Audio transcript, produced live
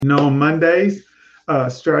On Mondays,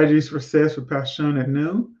 Strategies for Success with Pastor Sean at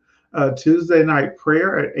noon. Tuesday night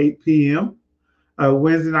prayer at 8 p.m.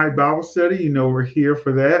 Wednesday night Bible study. We're here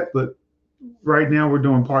for that, but right now we're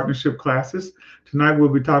doing partnership classes. Tonight we'll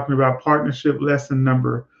be talking about partnership lesson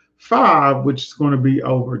number 5, which is going to be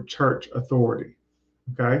over church authority.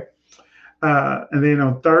 Okay. And then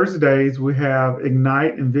on Thursdays, we have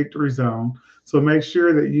Ignite and Victory Zone. So make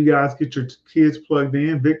sure that you guys get your kids plugged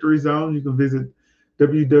in. Victory Zone, you can visit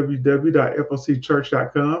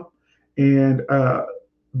www.focchurch.com and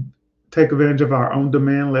take advantage of our on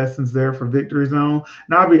demand lessons there for Victory Zone.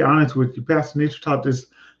 And I'll be honest with you, Pastor Nietzsche taught this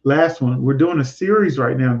last one. We're doing a series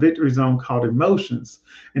right now, Victory Zone, called Emotions.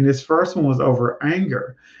 And this first one was over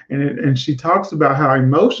anger. And she talks about how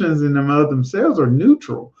emotions in them of themselves are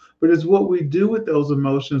neutral, but it's what we do with those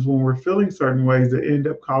emotions when we're feeling certain ways that end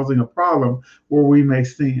up causing a problem where we may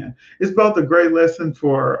sin. It's both a great lesson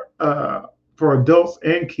for adults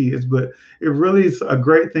and kids, but it really is a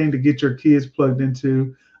great thing to get your kids plugged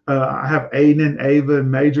into. I have Aiden and Ava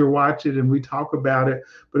and Major watch it, and we talk about it,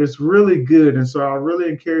 but it's really good. And so I really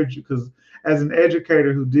encourage you, because as an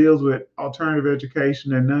educator who deals with alternative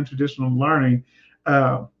education and non-traditional learning,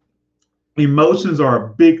 emotions are a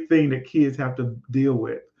big thing that kids have to deal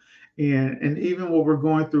with. And even what we're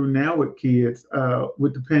going through now with kids,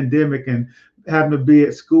 with the pandemic and having to be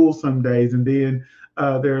at school some days, and then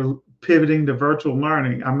they're pivoting to virtual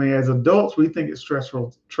learning. I mean, as adults, we think it's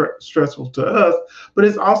stressful to us, but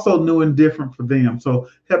it's also new and different for them. So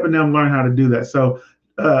helping them learn how to do that. So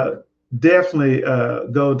definitely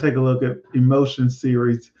go take a look at Emotion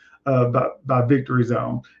series by Victory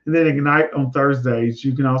Zone. And then Ignite on Thursdays.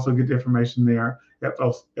 You can also get the information there at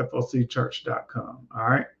focchurch.com. All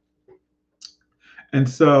right. And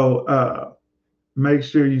so make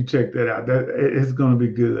sure you check that out. That it's going to be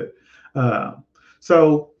good.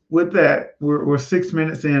 So with that, we're 6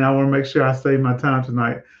 minutes in. I want to make sure I save my time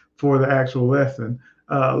tonight for the actual lesson.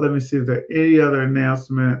 Let me see if there are any other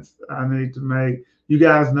announcements I need to make. You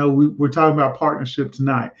guys know we're talking about partnership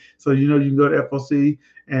tonight. So you can go to FOC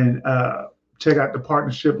and check out the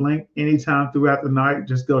partnership link anytime throughout the night.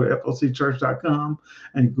 Just go to focchurch.com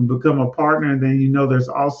and you can become a partner. And then there's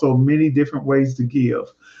also many different ways to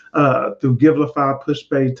give through Givelify,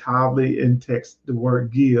 Pushpay, Tithely, and text the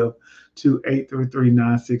word give to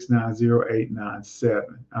 833-969-0897.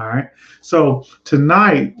 All right. So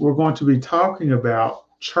tonight we're going to be talking about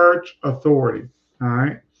church authority. All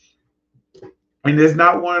right. And it's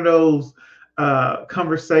not one of those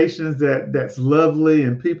conversations that's lovely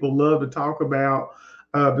and people love to talk about,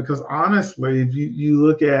 because honestly, if you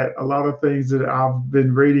look at a lot of things that I've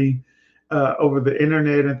been reading over the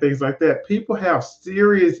internet and things like that, people have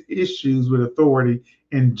serious issues with authority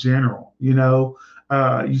in general. You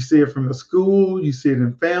see it from the school, you see it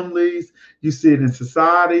in families, you see it in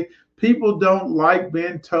society. People don't like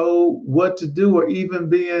being told what to do or even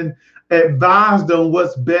being advised on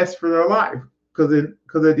what's best for their life. Because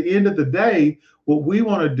at the end of the day, what we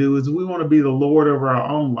want to do is we want to be the Lord over our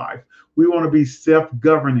own life. We want to be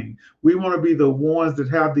self-governing. We want to be the ones that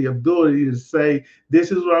have the ability to say,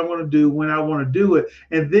 this is what I want to do when I want to do it.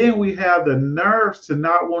 And then we have the nerves to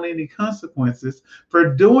not want any consequences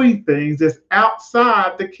for doing things that's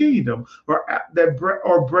outside the kingdom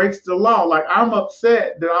or breaks the law. Like, I'm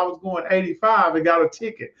upset that I was going 85 and got a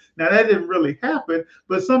ticket. Now, that didn't really happen,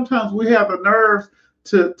 but sometimes we have the nerves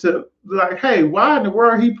to like, hey, why in the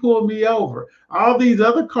world he pulled me over? All these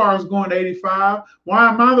other cars going 85. Why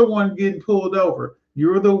am I the one getting pulled over?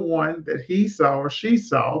 You're the one that he saw or she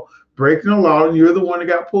saw breaking the law, and you're the one that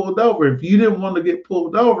got pulled over. If you didn't want to get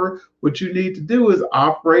pulled over, what you need to do is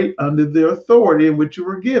operate under the authority in which you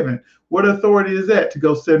were given. What authority is that? To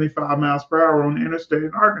go 75 miles per hour on the interstate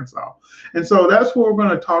in Arkansas. And so that's what we're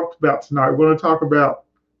going to talk about tonight. We're going to talk about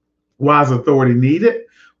why is authority needed.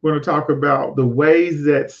 We're going to talk about the ways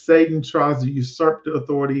that Satan tries to usurp the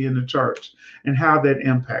authority in the church and how that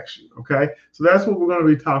impacts you. Okay. So that's what we're going to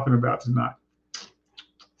be talking about tonight.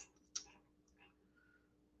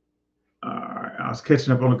 All right. I was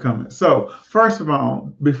catching up on the comments. So first of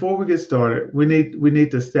all, before we get started, we need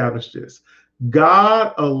to establish this.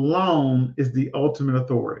 God alone is the ultimate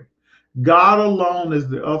authority. God alone is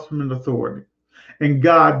the ultimate authority. And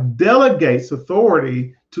God delegates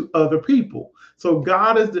authority to other people. So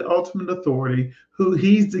God is the ultimate authority,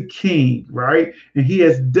 he's the king, right? And he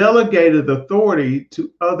has delegated authority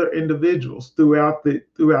to other individuals throughout the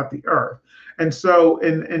earth. And so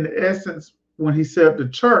in essence, when he set up the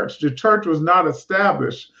church was not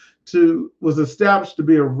established was established to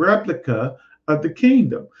be a replica of the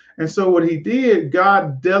kingdom. And so what he did,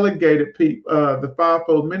 God delegated the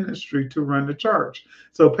fivefold ministry to run the church.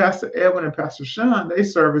 So Pastor Edwin and Pastor Sean, they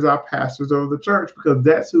serve as our pastors over the church because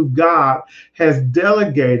that's who God has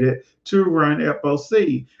delegated to run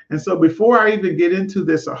FOC. And so before I even get into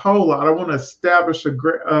this a whole lot, I want to establish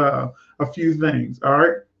a few things. All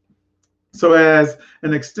right. So, as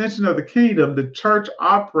an extension of the kingdom, the church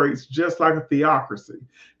operates just like a theocracy.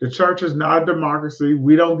 The church is not a democracy.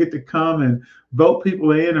 We don't get to come and vote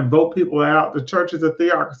people in and vote people out. The church is a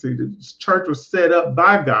theocracy. The church was set up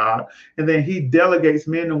by God, and then He delegates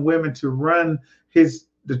men and women to run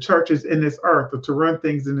the churches in this earth, or to run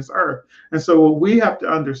things in this earth. And so, what we have to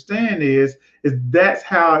understand is that's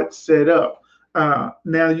how it's set up.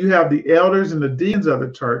 Now, you have the elders and the deacons of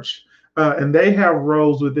the church. And they have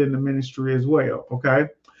roles within the ministry as well. Okay.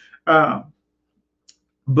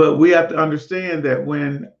 But we have to understand that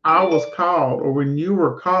when I was called, or when you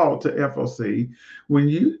were called to FOC,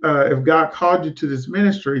 if God called you to this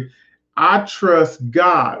ministry, I trust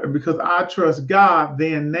God. And because I trust God,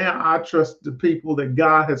 then now I trust the people that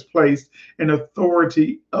God has placed in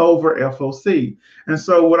authority over FOC. And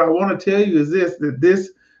so what I want to tell you is that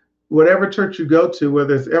whatever church you go to,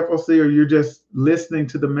 whether it's FOC or you're just listening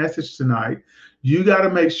to the message tonight, you got to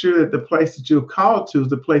make sure that the place that you're called to is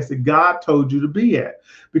the place that God told you to be at,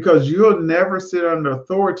 because you'll never sit under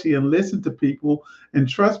authority and listen to people and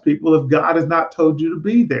trust people if God has not told you to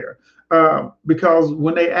be there. Because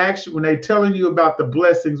when they're telling you about the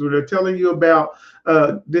blessings, when they're telling you about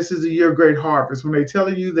this is a year of great harvest, when they're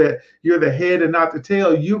telling you that you're the head and not the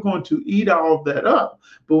tail, you're going to eat all of that up.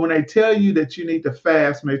 But when they tell you that you need to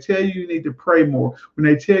fast, when they tell you you need to pray more, when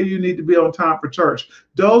they tell you you need to be on time for church,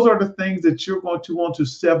 those are the things that you're going to want to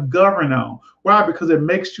self-govern on. Why? Because it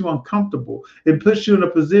makes you uncomfortable. It puts you in a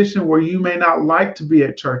position where you may not like to be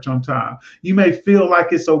at church on time. You may feel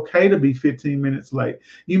like it's okay to be 15 minutes late.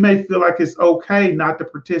 You may feel like it's okay not to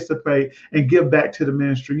participate and give back to the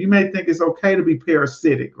ministry. You may think it's okay to be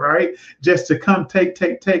parasitic, right? Just to come take,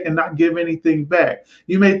 and not give anything back.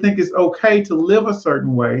 You may think it's okay to live a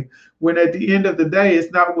certain way, when at the end of the day,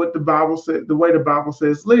 it's not what the Bible said, the way the Bible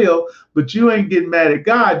says live, but you ain't getting mad at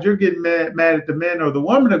God. You're getting mad at the man or the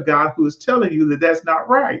woman of God who is telling you that that's not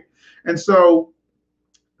right. And so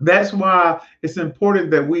that's why it's important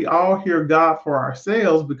that we all hear God for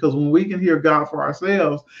ourselves, because when we can hear God for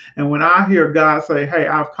ourselves, and when I hear God say, hey,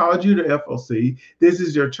 I've called you to FOC, this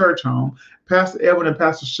is your church home. Pastor Edwin and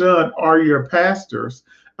Pastor Sean are your pastors.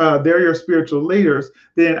 They're your spiritual leaders.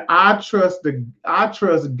 Then I trust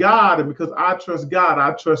God, and because I trust God,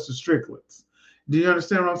 I trust the Stricklands. Do you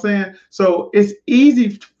understand what I'm saying? So it's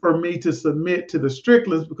easy for me to submit to the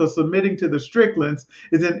Stricklands, because submitting to the Stricklands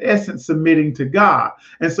is in essence submitting to God.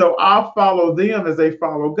 And so I'll follow them as they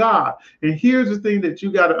follow God. And here's the thing that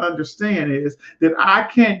you got to understand is that I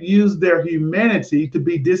can't use their humanity to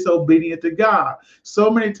be disobedient to God. So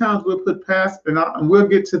many times we'll put past, and we'll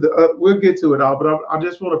get to it all, but I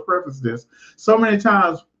just want to preface this. So many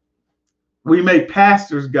times we make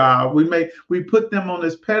pastors God. We put them on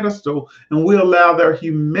this pedestal, and we allow their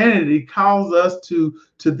humanity cause us to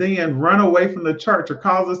then run away from the church, or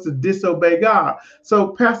cause us to disobey God.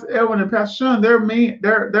 So Pastor Edwin and Pastor Sean, they're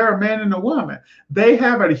a man and a woman. They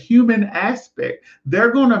have a human aspect.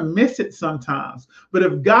 They're going to miss it sometimes. But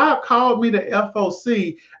if God called me to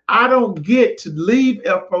FOC, I don't get to leave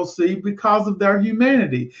FOC because of their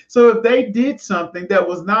humanity. So if they did something that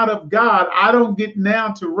was not of God, I don't get now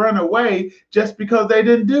to run away just because they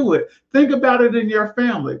didn't do it. Think about it in your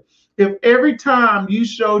family. If every time you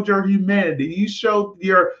showed your humanity, you showed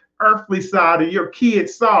your earthly side, and your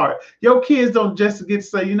kids saw it, your kids don't just get to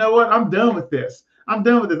say, you know what, I'm done with this. I'm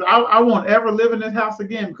done with this. I won't ever live in this house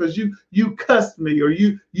again because you cussed me, or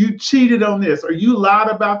you cheated on this, or you lied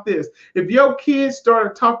about this. If your kids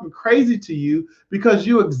started talking crazy to you because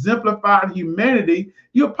you exemplified humanity,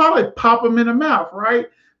 you'll probably pop them in the mouth, right?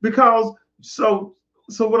 Because so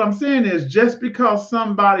what I'm saying is, just because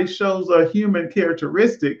somebody shows a human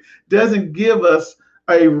characteristic doesn't give us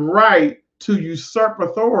a right to usurp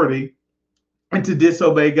authority and to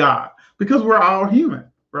disobey God, because we're all human,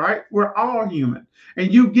 right? We're all human.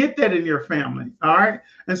 And you get that in your family, all right?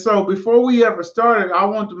 And so before we ever started, I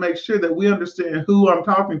want to make sure that we understand who I'm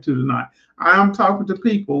talking to tonight. I am talking to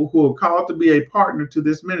people who are called to be a partner to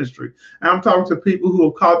this ministry. I'm talking to people who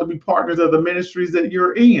are called to be partners of the ministries that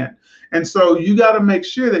you're in. And so you got to make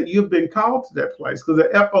sure that you've been called to that place, because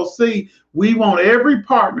at FOC, we want every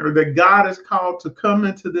partner that God has called to come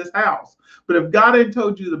into this house. But if God ain't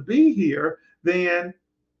told you to be here, then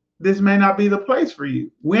this may not be the place for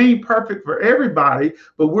you. We ain't perfect for everybody,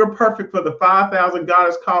 but we're perfect for the 5,000 God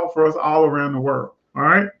has called for us all around the world. All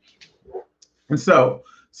right. And so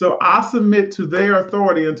I submit to their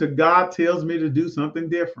authority until God tells me to do something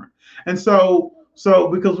different. And so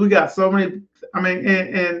because we got so many, I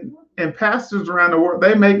mean, and pastors around the world,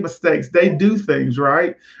 they make mistakes. They do things,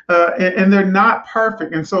 right? And they're not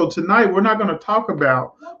perfect. And so tonight we're not going to talk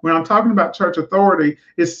about, when I'm talking about church authority,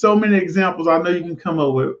 it's so many examples I know you can come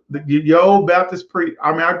up with. Your old Baptist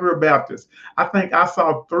I mean, I grew up Baptist. I think I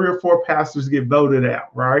saw 3 or 4 pastors get voted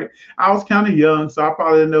out, right? I was kind of young, so I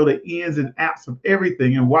probably didn't know the ins and outs of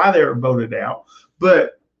everything and why they were voted out.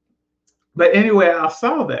 But anyway, I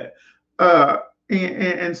saw that. Uh,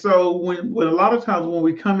 and so when a lot of times when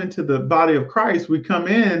we come into the body of Christ, we come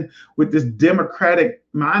in with this democratic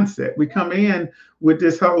mindset. We come in with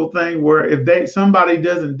this whole thing where if somebody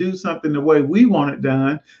doesn't do something the way we want it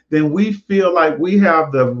done, then we feel like we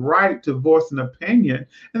have the right to voice an opinion.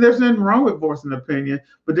 And there's nothing wrong with voicing an opinion,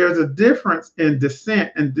 but there's a difference in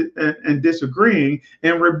dissent and disagreeing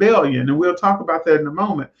and rebellion. And we'll talk about that in a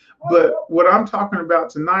moment. But what I'm talking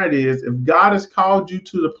about tonight is, if God has called you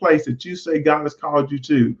to the place that you say God has called you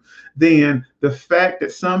to, then the fact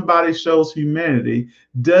that somebody shows humanity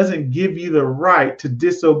doesn't give you the right to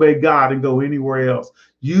disobey God and go anywhere else.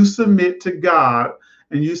 You submit to God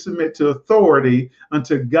and you submit to authority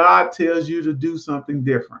until God tells you to do something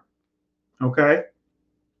different. Okay?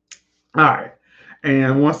 All right.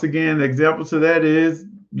 And once again, the example to that is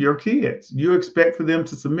your kids. You expect for them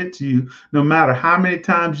to submit to you no matter how many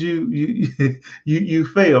times you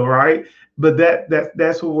fail, right? But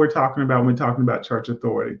that's what we're talking about when we're talking about church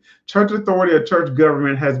authority. Church authority or church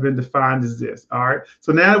government has been defined as this. All right.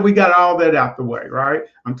 So now that we got all that out the way, right?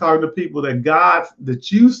 I'm talking to people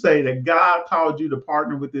that you say that God called you to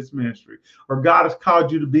partner with this ministry, or God has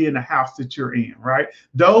called you to be in the house that you're in, right?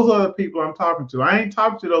 Those are the people I'm talking to. I ain't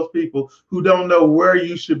talking to those people who don't know where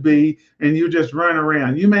you should be and you just run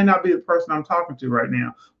around. You may not be the person I'm talking to right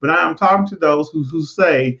now, but I am talking to those who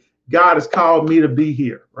say, God has called me to be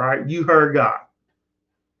here, right? You heard God.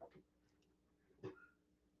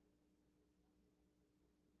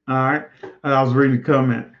 All right. I was reading the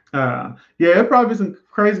comment. Yeah, there probably some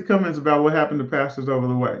crazy comments about what happened to pastors over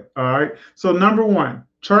the way. All right. So, number one,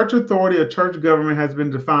 church authority or church government has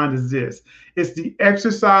been defined as this: it's the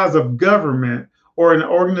exercise of government or an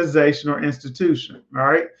organization or institution. All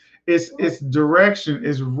right. It's direction,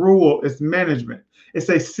 it's rule, it's management. It's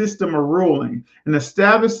a system of ruling, an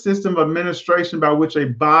established system of administration by which a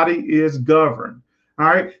body is governed. All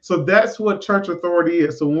right. So that's what church authority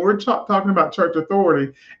is. So when we're talking about church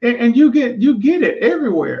authority, and you get it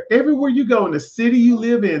everywhere. Everywhere you go in the city you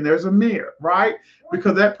live in, there's a mayor, right?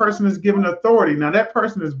 Because that person is given authority. Now that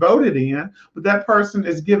person is voted in, but that person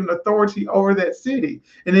is given authority over that city.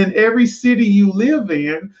 And in every city you live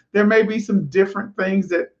in, there may be some different things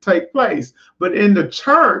that take place. But in the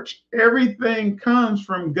church, everything comes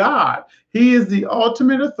from God. He is the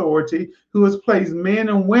ultimate authority who has placed men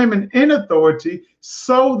and women in authority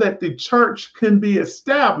so that the church can be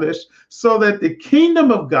established, so that the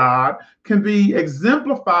kingdom of God can be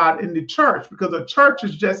exemplified in the church, because a church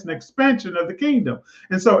is just an expansion of the kingdom.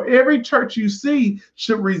 And so every church you see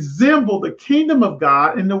should resemble the kingdom of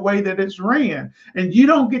God in the way that it's ran. And you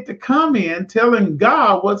don't get to come in telling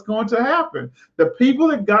God what's going to happen. The people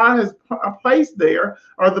that God has placed there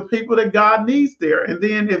are the people that God needs there. And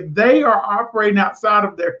then if they are operating outside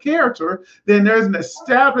of their character, then there's an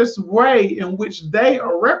established way in which they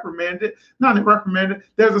are reprimanded, not reprimanded,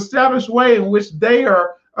 there's an established way in which they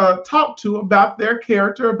are talked to about their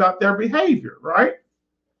character, about their behavior, right?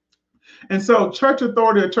 And so church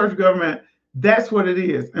authority or church government, that's what it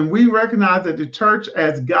is. And we recognize that the church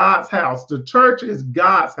as God's house. The church is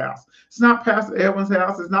God's house. It's not Pastor Edwin's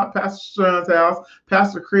house. It's not Pastor Sean's house,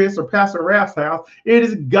 Pastor Chris, or Pastor Raph's house. It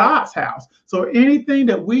is God's house. So anything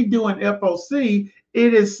that we do in FOC,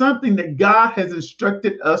 it is something that God has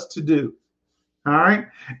instructed us to do. All right.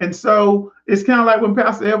 And so it's kind of like when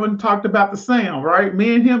Pastor Edwin talked about the sound, right?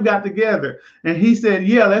 Me and him got together and he said,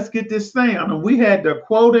 yeah, let's get this sound. And we had the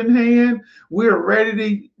quote in hand. We were ready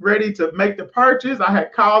to make the purchase. I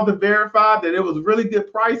had called to verify that it was really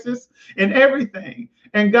good prices and everything.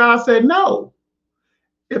 And God said, no.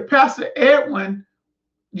 If Pastor Edwin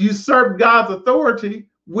usurped God's authority,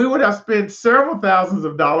 we would have spent several thousands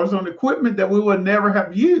of dollars on equipment that we would never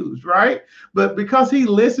have used, right? But because he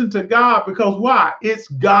listened to God, because why? It's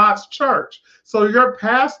God's church. So your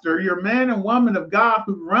pastor, your man and woman of God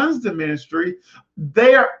who runs the ministry,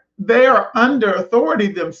 they are under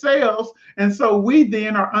authority themselves. And so we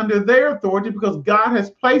then are under their authority because God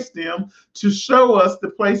has placed them to show us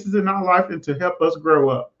the places in our life and to help us grow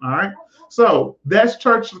up. All right. So that's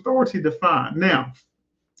church authority defined. Now,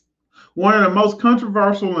 One of the most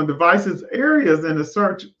controversial and divisive areas in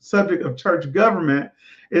the subject of church government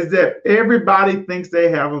is that everybody thinks they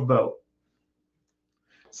have a vote.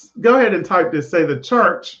 Go ahead and type this. Say the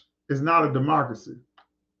church is not a democracy.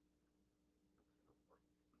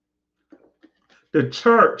 The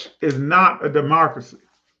church is not a democracy.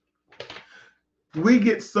 We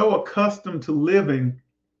get so accustomed to living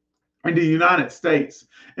in the United States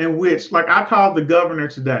in which, like I called the governor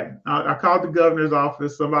today. I called the governor's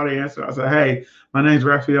office. Somebody answered. I said, hey, my name's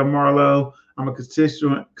Raphael Marlowe. I'm a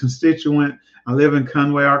constituent. I live in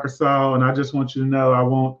Conway, Arkansas, and I just want you to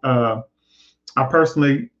know I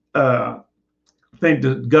personally think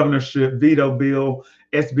the governor should veto Bill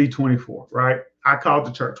SB 24, right? I called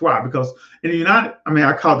the church. Why? Because in the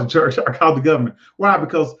I called the church. I called the governor. Why?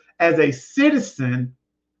 Because as a citizen,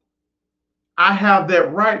 I have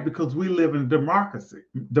that right because we live in democracy.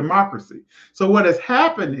 So what has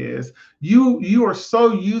happened is you are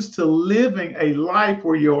so used to living a life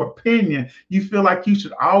where your opinion, you feel like you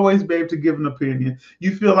should always be able to give an opinion.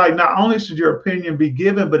 You feel like not only should your opinion be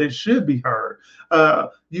given, but it should be heard.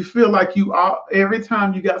 You feel like every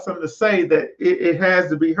time you got something to say that it has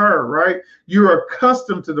to be heard, right? You're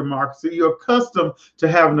accustomed to democracy. You're accustomed to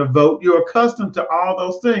having a vote. You're accustomed to all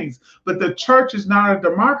those things. But the church is not a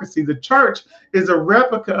democracy. The church is a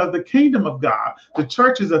replica of the kingdom of God. The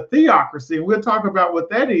church is a theocracy. And we'll talk about what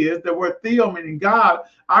that is. The word theo meaning God,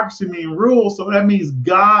 ocracy meaning rule. So that means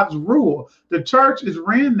God's rule. The church is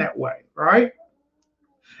ran that way, right?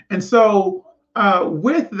 And so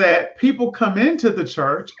with that, people come into the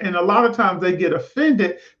church, and a lot of times they get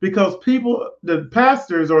offended because the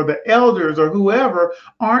pastors or the elders or whoever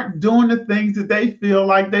aren't doing the things that they feel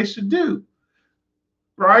like they should do,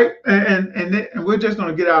 right? And we're just going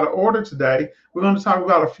to get out of order today. We're going to talk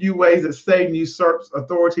about a few ways that Satan usurps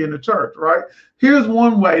authority in the church, right? Here's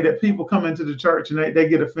one way that people come into the church and they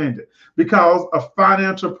get offended because of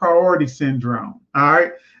financial priority syndrome, all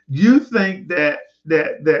right? You think that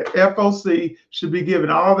FOC should be giving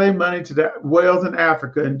all their money to the whales in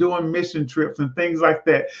Africa and doing mission trips and things like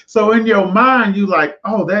that. So in your mind, you like,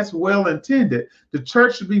 oh, that's well intended. The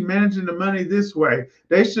church should be managing the money this way.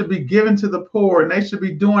 They should be giving to the poor and they should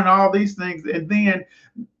be doing all these things.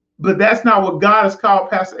 But that's not what God has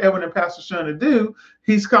called Pastor Edwin and Pastor Sean to do.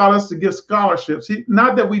 He's called us to give scholarships.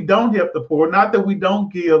 Not that we don't help the poor, not that we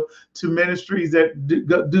don't give to ministries that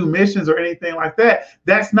do missions or anything like that.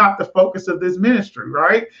 That's not the focus of this ministry,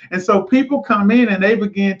 right? And so people come in and they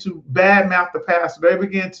begin to badmouth the pastor. They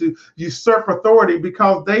begin to usurp authority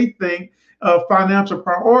because they think financial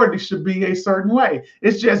priority should be a certain way.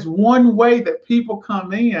 It's just one way that people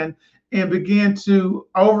come in and begin to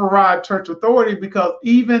override church authority, because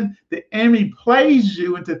even the enemy plays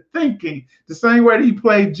you into thinking the same way that he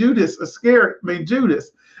played Judas. He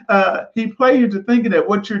played you into thinking that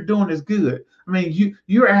what you're doing is good. I mean,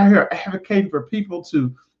 you're out here advocating for people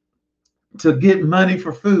to get money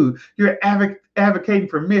for food. You're advocating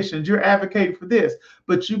for missions. You're advocating for this,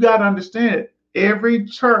 but you got to understand it. Every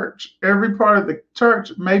church, every part of the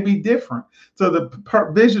church may be different. So the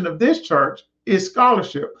vision of this church is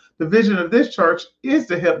scholarship. The vision of this church is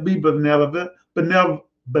to help be benevolent, but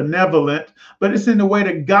it's in the way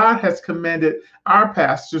that God has commanded our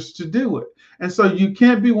pastors to do it. And so you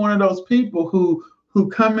can't be one of those people who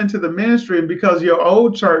come into the ministry and because your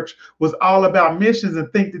old church was all about missions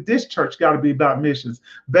and think that this church got to be about missions.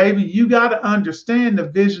 Baby, you got to understand the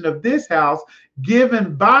vision of this house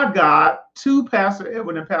given by God to Pastor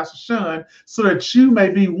Edwin and Pastor Sean, so that you may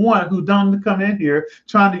be one who don't come in here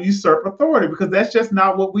trying to usurp authority, because that's just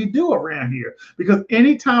not what we do around here. Because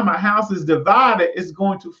anytime a house is divided, it's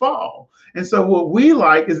going to fall. And so what we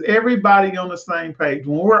like is everybody on the same page.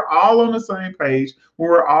 When we're all on the same page, when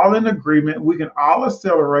we're all in agreement, we can all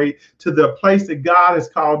accelerate to the place that God has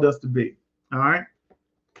called us to be. All right.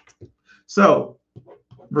 So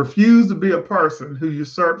refuse to be a person who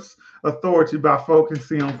usurps authority by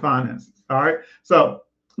focusing on finances. All right. So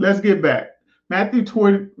let's get back. Matthew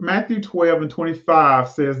 12 and 25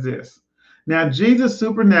 says this. Now, Jesus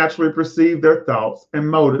supernaturally perceived their thoughts and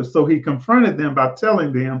motives, so he confronted them by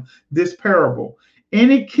telling them this parable.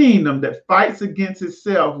 Any kingdom that fights against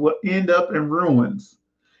itself will end up in ruins,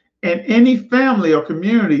 and any family or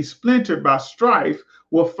community splintered by strife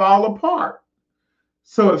will fall apart.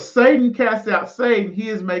 So if Satan casts out Satan, he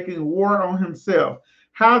is making war on himself.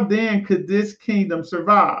 How then could this kingdom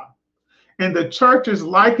survive? And the church is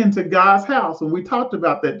likened to God's house. And we talked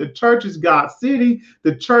about that. The church is God's city.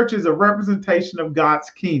 The church is a representation of God's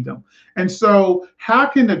kingdom. And so how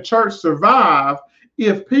can the church survive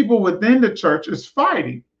if people within the church is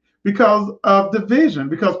fighting? because of division,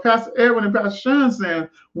 because Pastor Edwin and Pastor Sean saying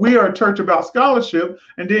we are a church about scholarship,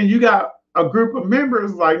 and then you got a group of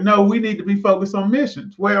members like, no, we need to be focused on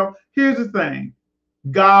missions. Well, here's the thing.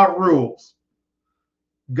 God rules.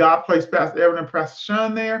 God placed Pastor Edwin and Pastor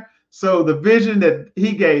Sean there. So the vision that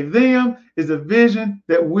he gave them is a vision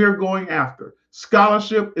that we're going after.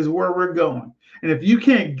 Scholarship is where we're going. And if you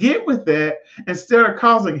can't get with that, instead of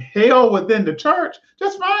causing hell within the church,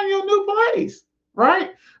 just find you a new place,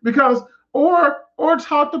 right? Because or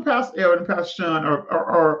talk to Pastor Edwin and Pastor Sean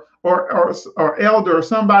or elder or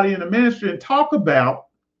somebody in the ministry and talk about,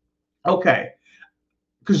 okay,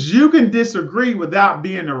 because you can disagree without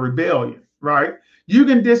being a rebellion, right? You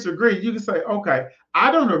can disagree. You can say, okay,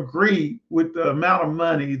 I don't agree with the amount of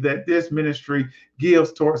money that this ministry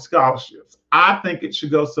gives towards scholarships. I think it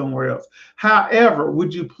should go somewhere else. However,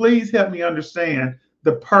 would you please help me understand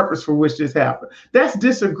the purpose for which this happened? That's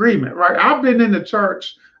disagreement, right? I've been in the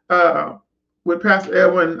church with Pastor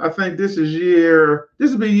Edwin. I think this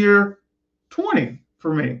will be year 20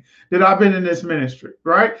 for me that I've been in this ministry,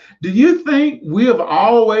 right? Do you think we have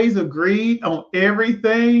always agreed on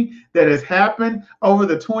everything that has happened over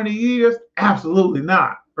the 20 years? Absolutely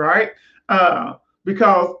not, right?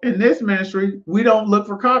 Because in this ministry, we don't look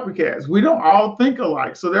for copycats. We don't all think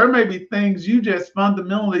alike. So there may be things you just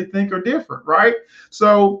fundamentally think are different, right?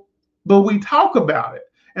 So, but we talk about it.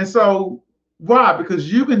 And so why?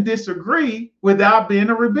 Because you can disagree without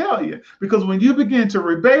being a rebellion. Because when you begin to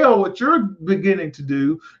rebel, what you're beginning to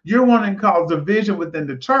do, you're wanting to cause division within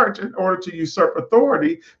the church in order to usurp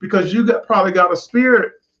authority, because you probably got a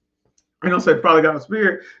spirit. I don't say probably got a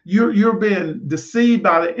spirit. You're being deceived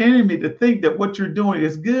by the enemy to think that what you're doing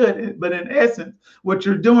is good, but in essence, what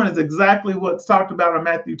you're doing is exactly what's talked about in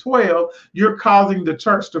Matthew 12. You're causing the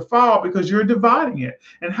church to fall because you're dividing it.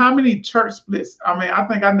 And how many church splits? I mean, I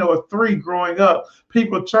think I know of 3 growing up.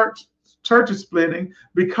 Churches splitting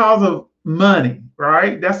because of money,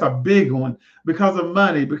 right? That's a big one. Because of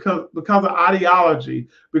money, because of ideology,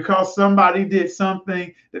 because somebody did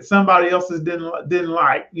something that somebody else didn't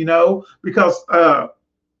like, because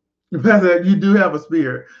you do have a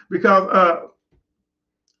spirit. Because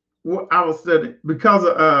I was studying because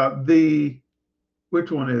of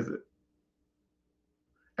which one is it?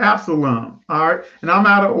 Absalom. All right. And I'm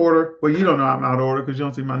out of order. Well, you don't know I'm out of order because you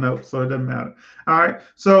don't see my notes, so it doesn't matter. All right.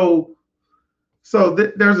 So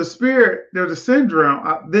there's a spirit, there's a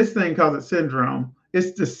syndrome. This thing calls it syndrome.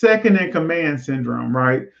 It's the second in command syndrome,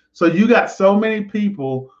 right? So you got so many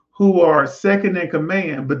people who are second in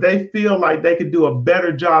command, but they feel like they could do a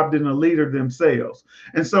better job than the leader themselves.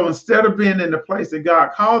 And so instead of being in the place that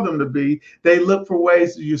God called them to be, they look for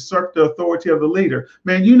ways to usurp the authority of the leader.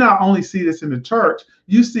 Man, you not only see this in the church,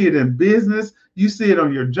 you see it in business, you see it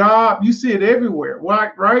on your job, you see it everywhere,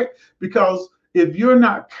 right? Because if you're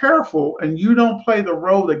not careful and you don't play the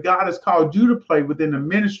role that God has called you to play within the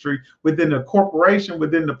ministry, within the corporation,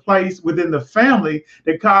 within the place, within the family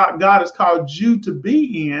that God has called you to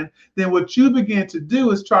be in, then what you begin to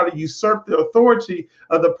do is try to usurp the authority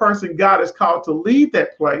of the person God has called to lead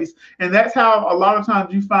that place. And that's how a lot of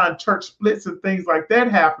times you find church splits and things like that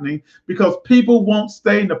happening, because people won't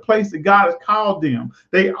stay in the place that God has called them.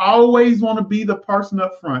 They always want to be the person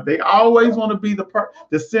up front. They always want to be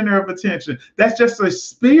the center of attention. That's just a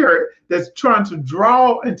spirit that's trying to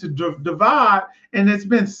draw and to divide. And it's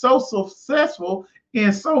been so successful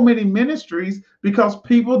in so many ministries because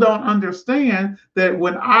people don't understand that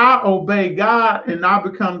when I obey God and I'm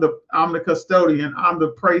the custodian, I'm the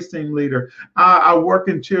praise team leader, I work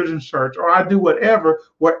in children's church, or I do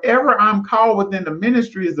wherever I'm called within the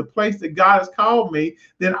ministry is the place that God has called me,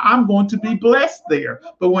 then I'm going to be blessed there.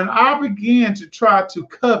 But when I begin to try to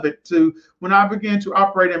covet, when I begin to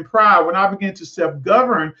operate in pride, when I begin to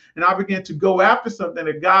self-govern, and I begin to go after something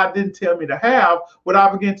that God didn't tell me to have, what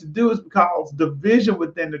I begin to do is cause division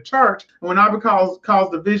within the church. And when I cause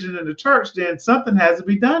division in the church, then something has to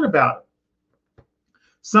be done about it.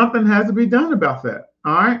 Something has to be done about that.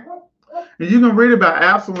 All right. And you can read about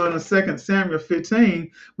Absalom in 2 Samuel 15,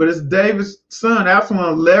 but it's David's son.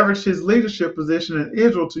 Absalom leveraged his leadership position in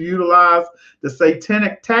Israel to utilize the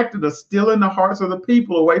satanic tactic of stealing the hearts of the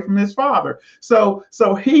people away from his father. So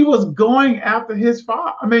he was going after his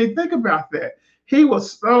father. I mean, think about that. He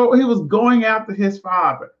was going after his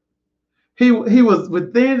father. He was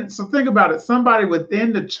within. So think about it. Somebody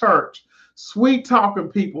within the church, sweet talking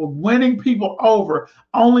people, winning people over,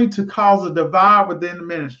 only to cause a divide within the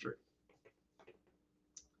ministry,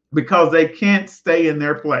 because they can't stay in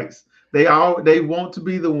their place. They want to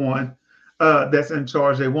be the one that's in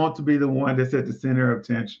charge. They want to be the one that's at the center of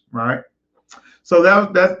attention, right? So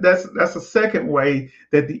that's a second way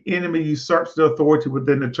that the enemy usurps the authority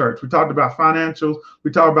within the church. We talked about financials.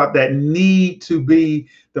 We talked about that need to be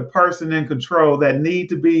the person in control, that need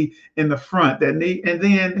to be in the front, that need. And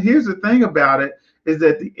then here's the thing about it is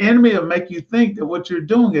that the enemy will make you think that what you're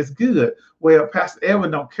doing is good. Well, Pastor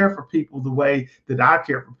Edwin don't care for people the way that I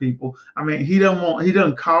care for people. I mean, he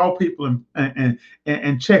doesn't call people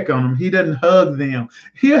and check on them. He doesn't hug them.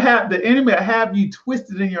 The enemy will have you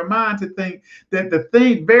twisted in your mind to think that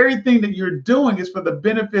very thing that you're doing is for the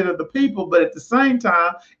benefit of the people, but at the same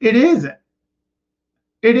time, it isn't.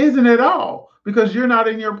 It isn't at all because you're not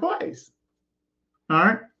in your place. All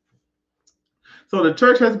right. So the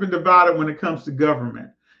church has been divided when it comes to government.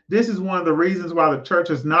 This is one of the reasons why the church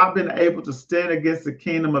has not been able to stand against the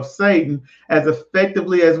kingdom of Satan as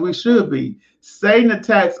effectively as we should be. Satan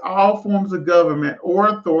attacks all forms of government or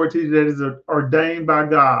authority that is ordained by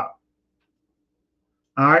God.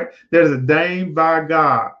 All right, that is ordained by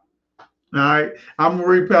God. All right, I'm going to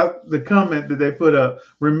read out the comment that they put up.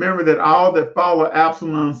 Remember that all that followed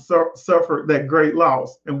Absalom suffered that great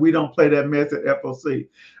loss, and we don't play that mess at FOC.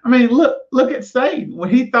 I mean, look at Satan. When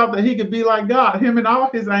he thought that he could be like God, him and all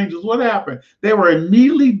his angels, what happened? They were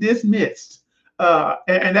immediately dismissed.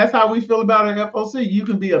 And that's how we feel about it at FOC. You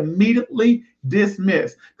can be immediately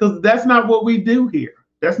dismissed because that's not what we do here.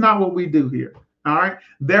 That's not what we do here. All right,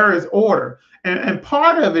 there is order. And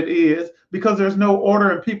part of it is because there's no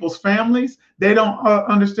order in people's families, they don't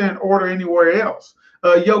understand order anywhere else.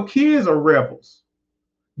 Your kids are rebels.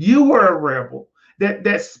 You were a rebel.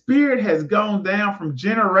 That spirit has gone down from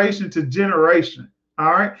generation to generation.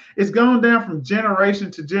 All right, it's gone down from generation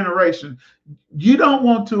to generation. You don't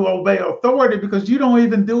want to obey authority because you don't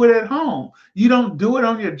even do it at home. You don't do it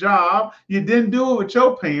on your job. You didn't do it with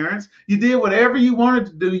your parents. You did whatever you wanted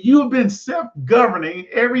to do. You have been self-governing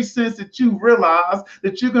ever since that you realized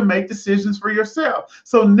that you can make decisions for yourself.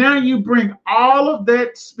 So now you bring all of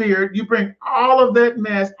that spirit, you bring all of that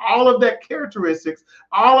mess, all of that characteristics,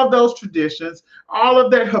 all of those traditions, all of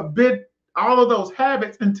that habit, all of those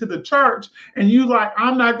habits into the church, and you like,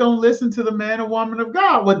 I'm not going to listen to the man or woman of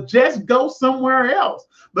God. Well, just go somewhere else.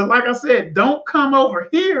 But like I said, don't come over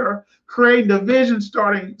here creating division,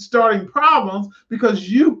 starting problems because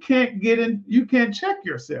you can't get in, you can't check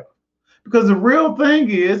yourself. Because the real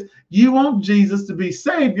thing is you want Jesus to be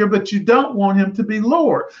Savior, but you don't want him to be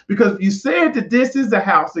Lord. Because if you said that this is the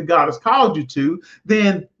house that God has called you to,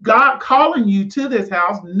 then God calling you to this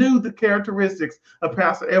house knew the characteristics of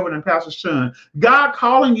Pastor Edwin and Pastor Shun. God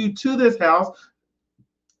calling you to this house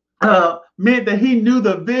meant that he knew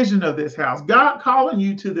the vision of this house. God calling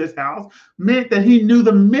you to this house meant that he knew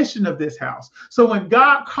the mission of this house. So when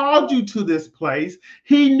God called you to this place,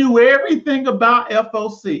 he knew everything about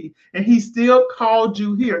FOC, and he still called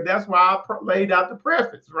you here. That's why I laid out the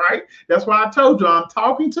preface, right? That's why I told you I'm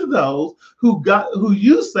talking to those who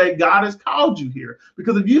you say God has called you here.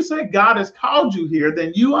 Because if you say God has called you here,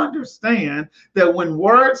 then you understand that when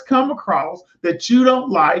words come across that you don't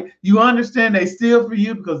like, you understand they still for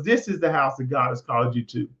you because this is the house that God has called you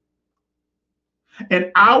to.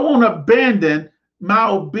 And I won't abandon my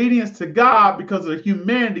obedience to God because of the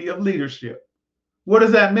humanity of leadership. What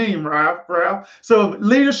does that mean, Ralph? So if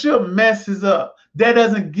leadership messes up, that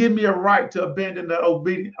doesn't give me a right to abandon the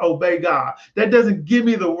obey God. That doesn't give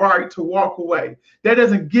me the right to walk away. That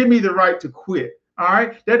doesn't give me the right to quit. All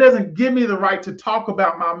right. That doesn't give me the right to talk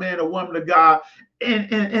about my man or woman of God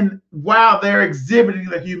and while they're exhibiting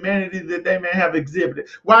the humanity that they may have exhibited,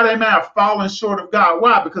 while they may have fallen short of God.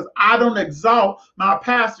 Why? Because I don't exalt my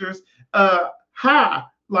pastors high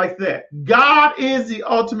like that. God is the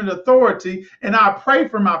ultimate authority, and I pray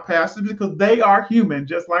for my pastors because they are human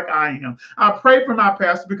just like I am. I pray for my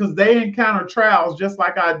pastors because they encounter trials just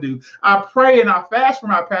like I do. I pray and I fast for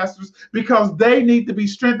my pastors because they need to be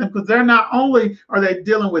strengthened, because they're not only are they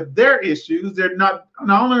dealing with their issues, they're not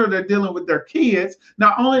only are they dealing with their kids,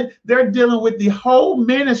 not only they're dealing with the whole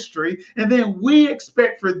ministry, and then we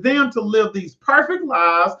expect for them to live these perfect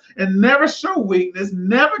lives and never show weakness,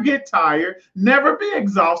 never get tired, never be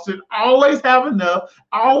exhausted, always have enough,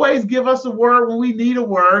 always give us a word when we need a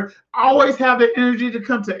word, always have the energy to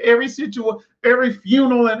come to every situation, every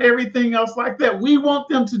funeral and everything else like that. We want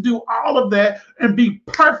them to do all of that and be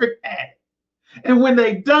perfect at it. And when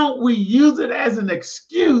they don't, we use it as an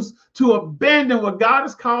excuse to abandon what God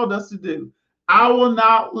has called us to do. I will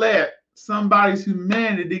not let somebody's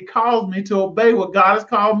humanity cause me to obey what God has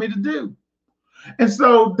called me to do. And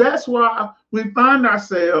so that's why we find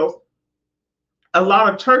ourselves, a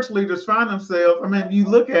lot of church leaders find themselves, I mean, you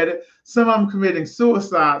look at it, some of them committing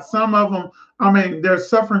suicide, some of them, I mean, they're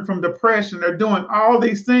suffering from depression, they're doing all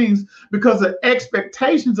these things because the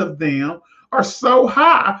expectations of them are so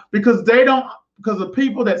high because the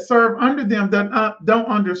people that serve under them don't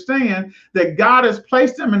understand that God has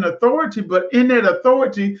placed them in authority, but in that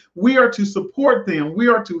authority, we are to support them. We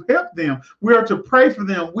are to help them. We are to pray for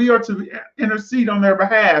them. We are to intercede on their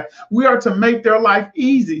behalf. We are to make their life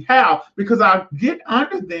easy. How? Because I get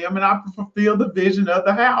under them and I fulfill the vision of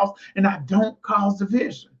the house and I don't cause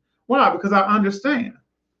division. Why? Because I understand.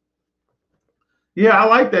 Yeah, I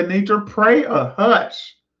like that, nature. Pray or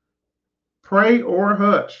hush. Pray or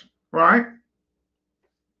hush, right?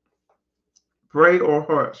 Pray or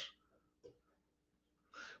hush.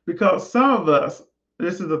 Because some of us,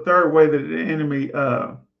 this is the third way that the enemy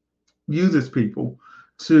uses people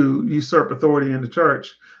to usurp authority in the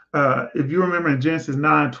church. If you remember in Genesis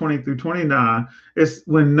 9:20-29, it's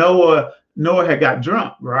when Noah had got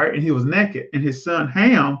drunk, right? And he was naked, and his son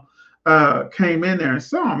Ham came in there and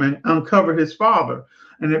saw him and uncovered his father.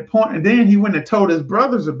 And then he went and told his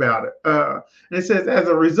brothers about it. And it says, as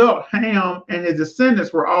a result, Ham and his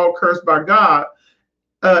descendants were all cursed by God,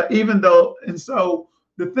 so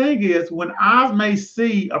the thing is, when I may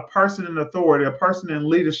see a person in authority, a person in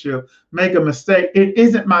leadership make a mistake, it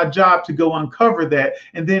isn't my job to go uncover that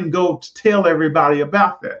and then go tell everybody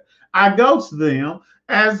about that. I go to them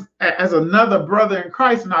as another brother in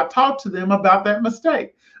Christ and I talk to them about that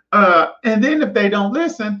mistake. And then if they don't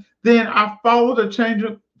listen, then I follow the chain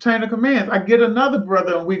of commands. I get another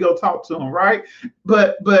brother and we go talk to him, right?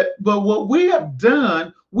 But what we have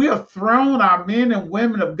done, we have thrown our men and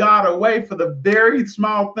women of God away for the very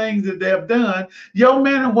small things that they have done. Your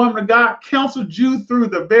man and woman of God counseled you through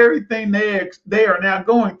the very thing they are now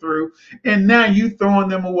going through, and now you throwing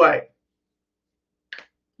them away.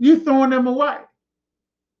 You throwing them away.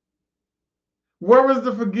 Where was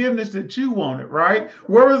the forgiveness that you wanted, right?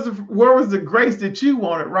 Where was the grace that you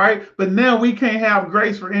wanted, right? But now we can't have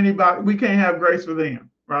grace for anybody. We can't have grace for them,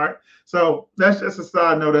 right? So that's just a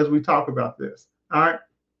side note as we talk about this, all right?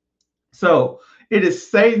 So it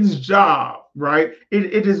is Satan's job, right?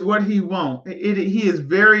 It is what he wants. He is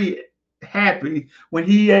very happy when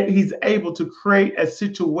he's able to create a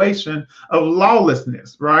situation of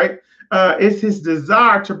lawlessness, right? It's his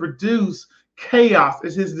desire to produce chaos.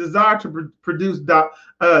 It's his desire to produce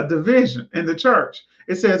division in the church.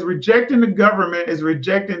 It says rejecting the government is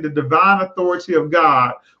rejecting the divine authority of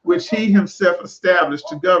God, which he himself established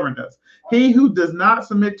to govern us. He who does not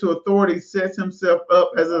submit to authority sets himself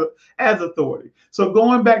up as authority. So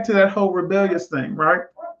going back to that whole rebellious thing, right?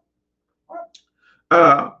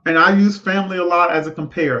 And I use family a lot as a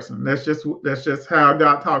comparison. That's just how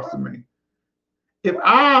God talks to me. If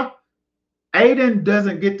Aiden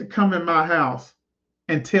doesn't get to come in my house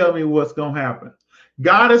and tell me what's going to happen.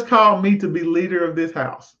 God has called me to be leader of this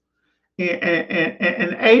house.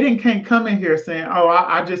 And Aiden can't come in here saying, "Oh,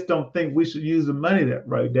 I just don't think we should use the money that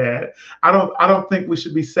way, Dad. I don't think we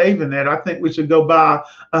should be saving that. I think we should go buy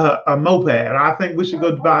a moped. I think we should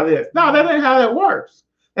go buy this." No, that ain't how that works.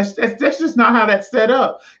 That's just not how that's set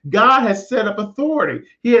up. God has set up authority.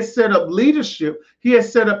 He has set up leadership. He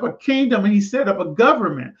has set up a kingdom, and he set up a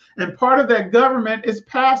government. And part of that government is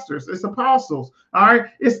pastors, it's apostles. All right,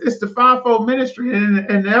 it's the fivefold ministry, and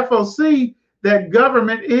the FOC. That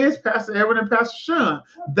government is Pastor Edwin and Pastor Sean.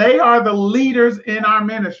 They are the leaders in our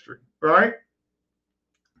ministry, right?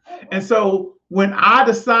 And so when I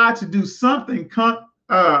decide to do something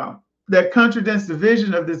that contradicts the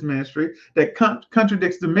vision of this ministry, that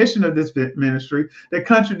contradicts the mission of this ministry, that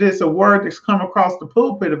contradicts a word that's come across the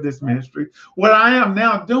pulpit of this ministry, what I am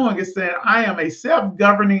now doing is saying I am a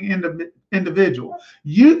self-governing individual.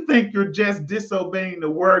 You think you're just disobeying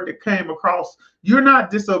the word that came across. You're not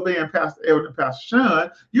disobeying Pastor Edwin and Pastor Sean.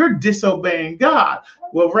 You're disobeying God.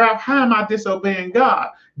 Well, Ralph, how am I disobeying God?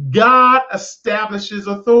 God establishes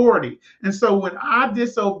authority. And so when I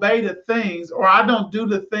disobey the things, or I don't do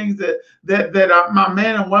the things that my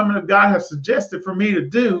man and woman of God have suggested for me to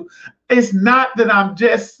do, it's not that I'm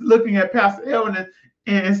just looking at Pastor Edwin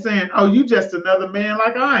and saying, "Oh, you just another man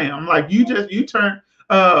like I am." Like you turned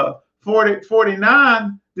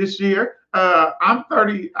 49 this year. I'm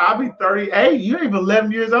 30. I'll be 38. You ain't even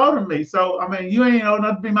 11 years older than me. So, I mean, you ain't old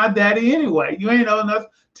enough to be my daddy anyway. You ain't old enough to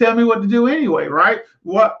tell me what to do anyway, right?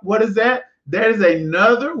 What is that? That is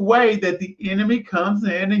another way that the enemy comes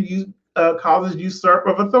in and causes usurp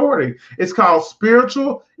of authority. It's called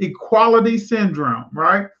spiritual equality syndrome,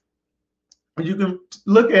 right? You can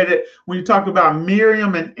look at it when you talk about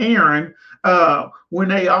Miriam and Aaron, when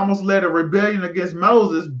they almost led a rebellion against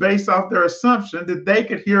Moses based off their assumption that they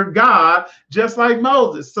could hear God just like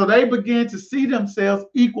Moses. So they began to see themselves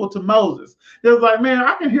equal to Moses. They was like, man,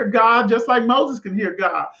 I can hear God just like Moses can hear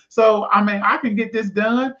God. So, I mean, I can get this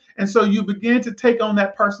done. And so you begin to take on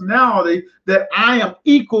that personality that I am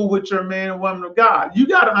equal with your man and woman of God. You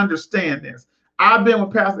got to understand this. I've been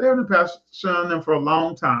with Pastor Evan and Pastor Sean them for a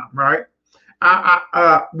long time, right?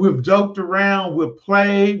 We've joked around, we've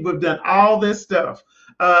played, we've done all this stuff,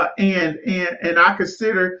 and I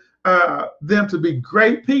consider them to be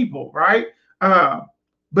great people, right?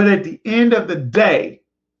 But at the end of the day,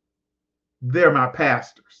 they're my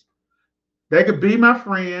pastors. They could be my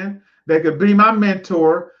friend, they could be my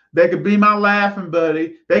mentor, they could be my laughing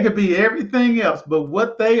buddy, they could be everything else, but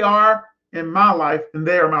what they are in my life, and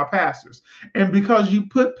they are my pastors. And because you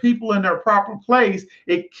put people in their proper place,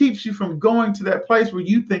 it keeps you from going to that place where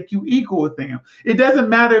you think you equal with them. It doesn't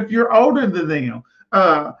matter if you're older than them.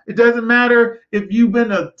 It doesn't matter if you've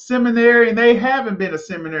been a seminary and they haven't been a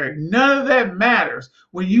seminary. None of that matters.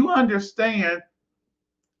 When you understand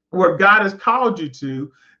where God has called you to,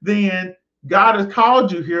 then God has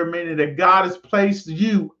called you here, meaning that God has placed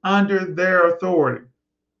you under their authority.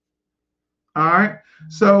 All right.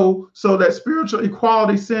 So that spiritual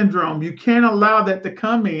equality syndrome, you can't allow that to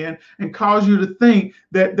come in and cause you to think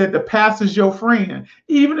that the pastor's your friend.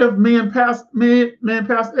 Even if me and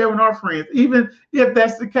Pastor Evan are friends, even if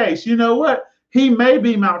that's the case, you know what? He may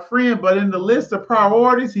be my friend, but in the list of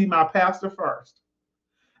priorities, he's my pastor first.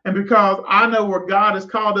 And because I know where God has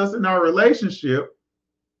called us in our relationship,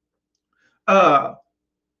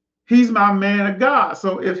 he's my man of God.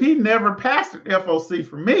 So if he never pastored FOC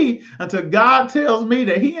for me until God tells me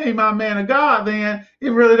that he ain't my man of God, then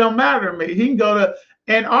it really don't matter to me. He can go to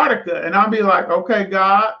Antarctica and I'll be like, okay,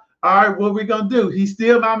 God, all right, what are we going to do? He's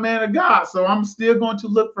still my man of God. So I'm still going to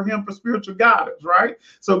look for him for spiritual guidance, right?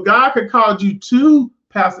 So God could call you to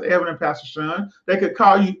Pastor Evan and Pastor Sean. God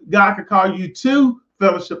could call you to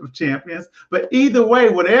Fellowship of Champions. But either way,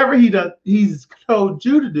 whatever he's told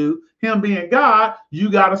you to do, him being God, you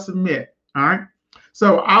got to submit. All right.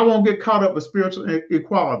 So I won't get caught up with spiritual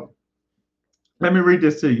equality. Let me read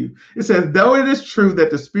this to you. It says, though it is true that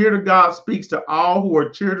the Spirit of God speaks to all who are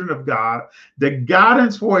children of God, the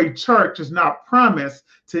guidance for a church is not promised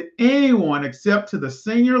to anyone except to the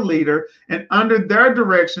senior leader and under their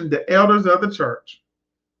direction, the elders of the church.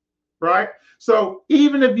 Right? So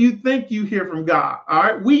even if you think you hear from God, all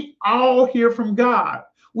right, we all hear from God.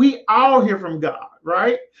 We all hear from God,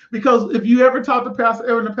 right? Because if you ever talk to Pastor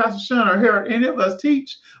Evan and Pastor Sean or hear any of us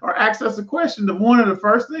teach or ask us a question, one of the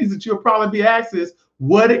first things that you'll probably be asked is,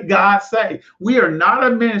 what did God say? We are not a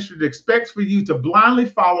ministry that expects for you to blindly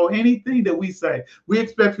follow anything that we say. We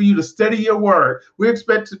expect for you to study your word. We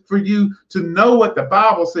expect for you to know what the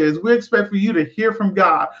Bible says. We expect for you to hear from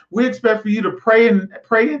God. We expect for you to pray in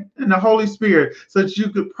the Holy Spirit so that you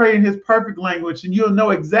could pray in his perfect language and you'll know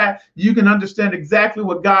you can understand exactly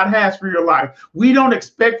what God has for your life. We don't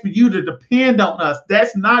expect for you to depend on us.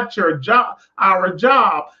 That's not your job. Our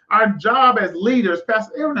job as leaders,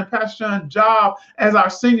 Pastor Evan and Pastor Sean's job as our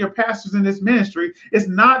senior pastors in this ministry, is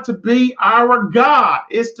not to be our God.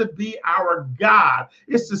 It's to be our God.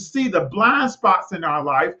 It's to see the blind spots in our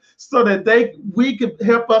life so that we can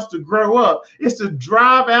help us to grow up. It's to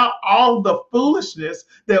drive out all the foolishness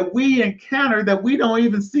that we encounter that we don't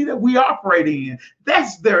even see that we operate in.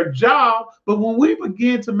 That's their job. But when we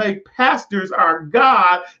begin to make pastors our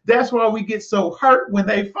God, that's why we get so hurt when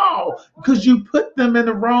they fall, because you put them in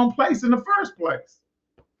the wrong place in the first place.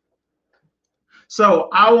 So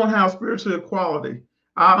I won't have spiritual equality.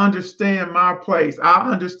 I understand my place.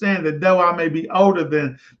 I understand that though I may be older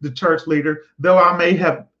than the church leader, though I may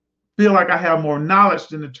feel like I have more knowledge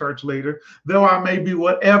than the church leader, though I may be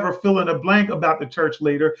whatever fill in the blank about the church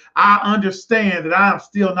leader, I understand that I am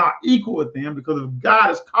still not equal with them, because if God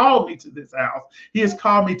has called me to this house, he has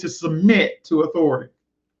called me to submit to authority.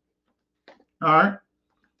 All right.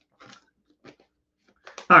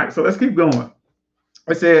 All right, so let's keep going.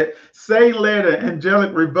 I said, Satan led an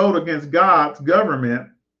angelic revolt against God's government.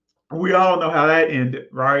 We all know how that ended,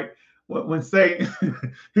 right? When Satan,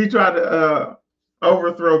 he tried to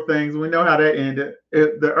overthrow things. We know how that ended.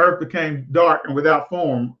 The earth became dark and without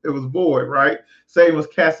form. It was void, right? Satan was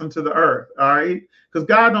cast into the earth, all right? Because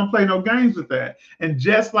God don't play no games with that. And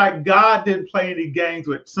just like God didn't play any games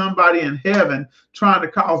with somebody in heaven trying to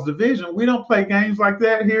cause division, we don't play games like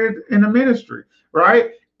that here in the ministry,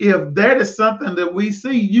 right? if that is something that we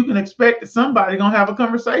see, you can expect that somebody gonna have a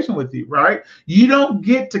conversation with you, right? You don't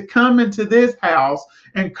get to come into this house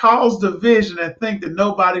and cause division and think that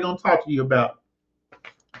nobody gonna talk to you about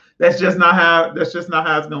it. That's just not how it's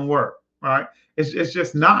gonna work, right? It's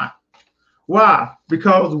just not. Why?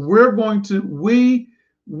 Because we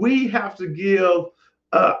have to give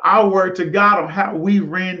our word to God on how we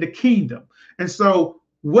ran the kingdom. And so,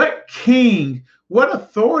 what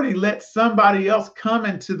authority lets somebody else come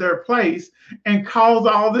into their place and cause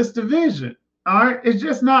all this division? All right, it's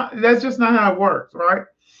just not. That's just not how it works, right?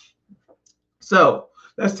 So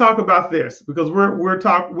let's talk about this because we'll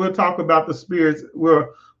talk about the spirits.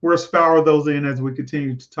 We'll scour those in as we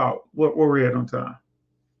continue to talk. Where we're at on time.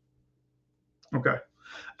 Okay.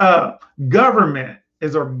 Uh, Government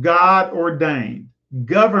is God ordained.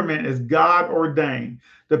 Government is God ordained.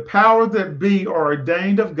 The powers that be are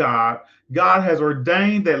ordained of God. God has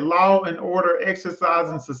ordained that law and order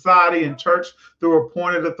exercised in society and church through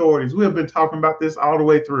appointed authorities. We have been talking about this all the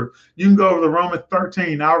way through. You can go over to Romans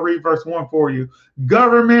 13. I'll read verse 1 for you.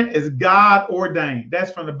 Government is God ordained.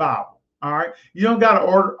 That's from the Bible. All right. You don't got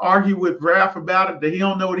to argue with Raph about it, that he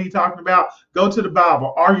don't know what he's talking about. Go to the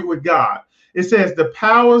Bible. Argue with God. It says the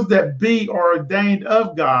powers that be are ordained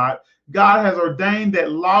of God. God has ordained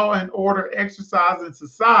that law and order exercised in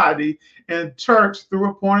society and church through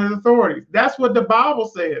appointed authorities. That's what the Bible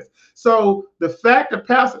says. So the fact that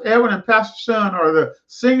Pastor Edwin and Pastor Sean are the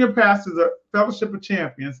senior pastors of Fellowship of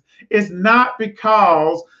Champions is not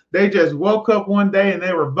because they just woke up one day and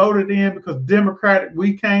they were voted in because Democratic,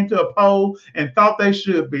 we came to a poll and thought they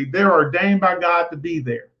should be. They're ordained by God to be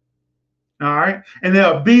there. All right. And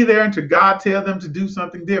they'll be there until God tells them to do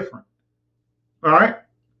something different. All right.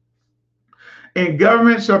 And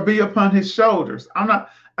government shall be upon his shoulders. I'm not,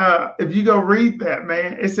 if you go read that,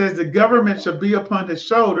 man, it says the government shall be upon his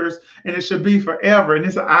shoulders and it shall be forever. And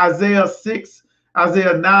it's Isaiah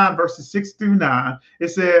 9, verses 6 through 9. It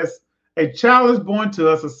says, a child is born to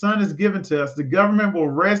us, a son is given to us. The government will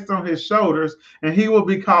rest on his shoulders, and he will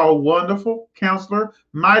be called Wonderful, Counselor,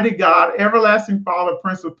 Mighty God, Everlasting Father,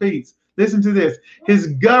 Prince of Peace. Listen to this. His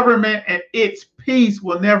government and its peace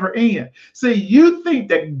will never end. See, you think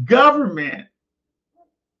that government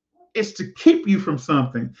is to keep you from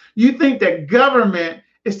something. You think that government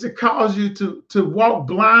is to cause you to walk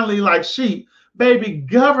blindly like sheep. Baby,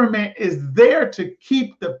 government is there to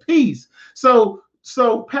keep the peace.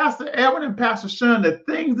 So Pastor Edwin and Pastor Sean, the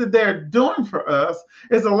things that they're doing for us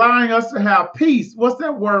is allowing us to have peace. What's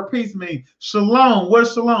that word peace mean? Shalom. What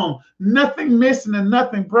is shalom? Nothing missing and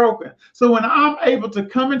nothing broken. So when I'm able to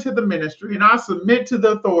come into the ministry and I submit to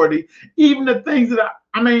the authority, even the things that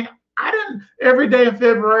I didn't every day in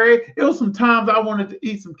February, it was some times I wanted to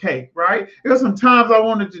eat some cake, right? It was some times I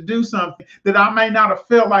wanted to do something that I may not have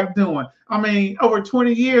felt like doing. Over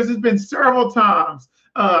 20 years, it's been several times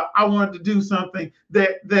I wanted to do something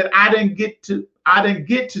that I didn't get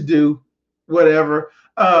to do, whatever,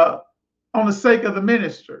 on the sake of the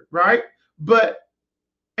ministry, right?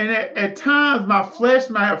 And at times my flesh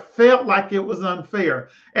might have felt like it was unfair.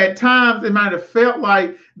 At times it might have felt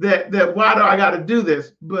like that why do I got to do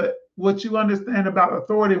this? But what you understand about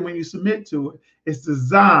authority when you submit to it, it's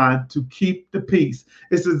designed to keep the peace.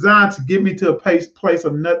 It's designed to get me to a place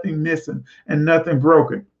of nothing missing and nothing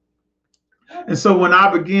broken. And so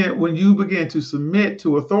when you begin to submit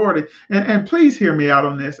to authority, and please hear me out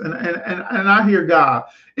on this, and I hear God,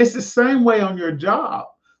 it's the same way on your job.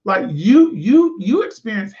 Like you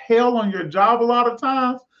experience hell on your job a lot of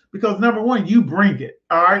times because number one, you bring it.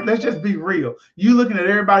 All right, let's just be real. You looking at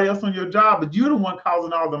everybody else on your job, but you're the one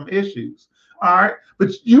causing all them issues. All right, but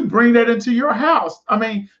you bring that into your house.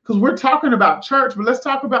 Because we're talking about church, but let's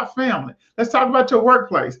talk about family. Let's talk about your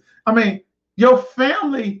workplace. Your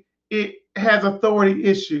family, it has authority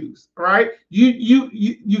issues, right?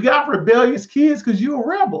 You got rebellious kids because you're a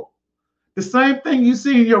rebel. The same thing you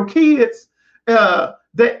see in your kids,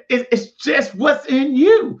 that it's just what's in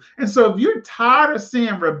you. And so if you're tired of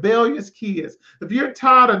seeing rebellious kids, if you're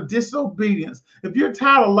tired of disobedience, if you're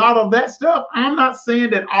tired of a lot of that stuff, I'm not saying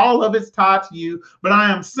that all of it's tied to you, but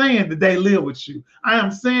I am saying that they live with you. I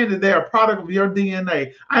am saying that they're a product of your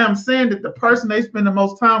DNA. I am saying that the person they spend the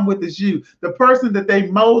most time with is you. The person that they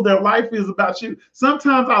mold their life is about you.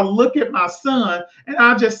 Sometimes I look at my son and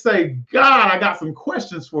I just say, God, I got some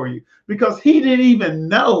questions for you, because he didn't even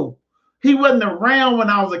know. He wasn't around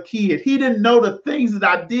when I was a kid. He didn't know the things that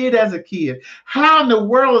I did as a kid. How in the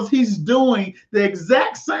world is he doing the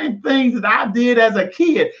exact same things that I did as a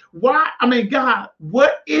kid? Why? God,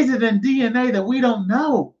 what is it in DNA that we don't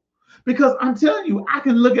know? Because I'm telling you, I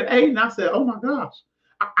can look at Aiden and I say, oh my gosh,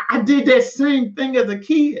 I did that same thing as a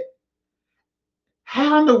kid.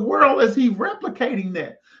 How in the world is he replicating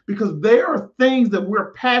that? Because there are things that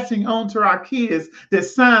we're passing on to our kids that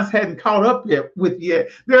science hadn't caught up yet.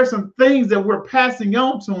 There are some things that we're passing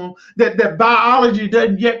on to them that biology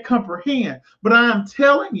doesn't yet comprehend. But I am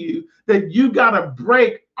telling you that you got to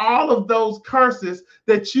break all of those curses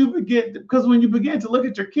that you begin, because when you begin to look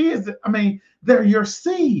at your kids, I mean, they're your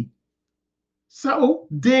seed. So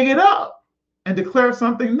dig it up and declare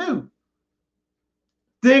something new.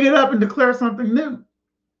 Dig it up and declare something new.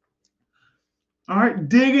 All right,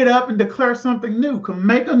 dig it up and declare something new.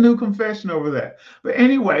 Make a new confession over that. But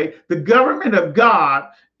anyway, the government of God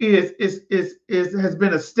has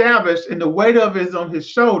been established, and the weight of it is on his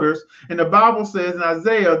shoulders. And the Bible says in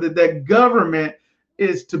Isaiah that government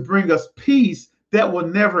is to bring us peace that will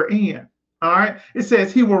never end. All right. It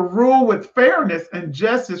says he will rule with fairness and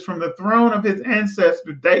justice from the throne of his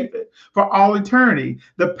ancestor David for all eternity.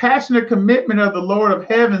 The passionate commitment of the Lord of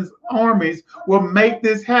heaven's armies will make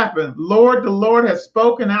this happen. The Lord has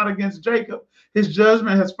spoken out against Jacob. His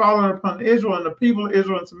judgment has fallen upon Israel, and the people of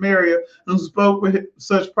Israel and Samaria who spoke with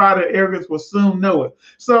such pride and arrogance will soon know it.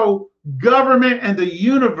 So government and the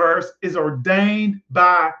universe is ordained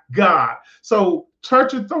by God. So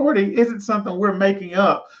church authority isn't something we're making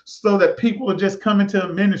up so that people will just come into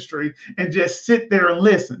a ministry and just sit there and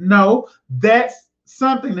listen. No, that's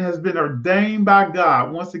something that has been ordained by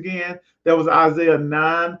God. Once again, that was Isaiah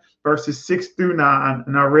 9, verses 6 through 9,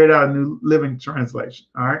 and I read out a New Living Translation.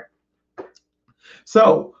 All right.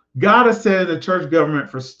 So God has set the church government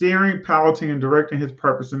for steering, piloting, and directing his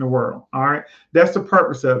purpose in the world. All right. That's the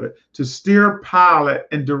purpose of it, to steer, pilot,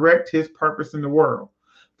 and direct his purpose in the world.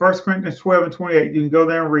 1 Corinthians 12 and 28, you can go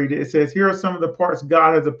there and read it. It says, here are some of the parts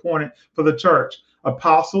God has appointed for the church: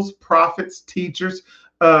 apostles, prophets, teachers,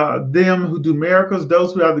 them who do miracles,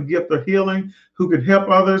 those who have the gift of healing, who can help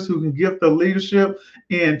others, who can give the leadership,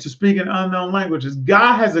 and to speak in unknown languages.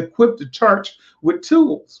 God has equipped the church with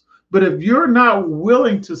tools. But if you're not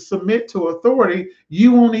willing to submit to authority,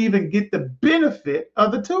 you won't even get the benefit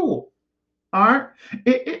of the tool. All right?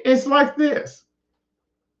 It's like this.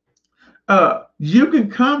 You can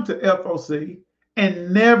come to FOC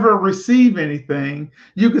and never receive anything.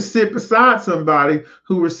 You can sit beside somebody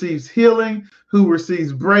who receives healing, who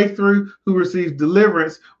receives breakthrough, who receives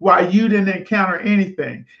deliverance, while you didn't encounter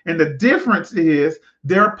anything. And the difference is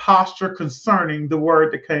their posture concerning the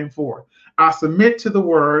word that came forth. I submit to the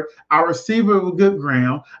word. I receive it with good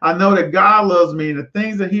ground. I know that God loves me, and the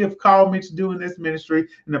things that he has called me to do in this ministry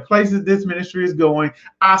and the places this ministry is going,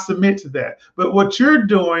 I submit to that. But what you're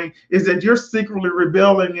doing is that you're secretly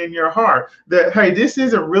rebelling in your heart that, hey, this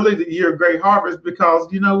isn't really the year of great harvest,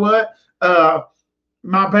 because you know what?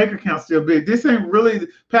 My bank account's still big. This ain't really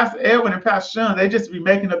Pastor Edwin and Pastor Sean. They just be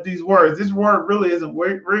making up these words. This word really isn't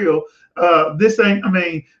real. This ain't, I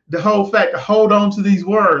mean, the whole fact to hold on to these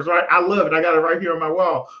words, right? I love it. I got it right here on my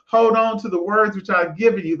wall. Hold on to the words which I've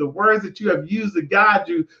given you, the words that you have used to guide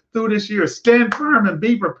you through this year. Stand firm and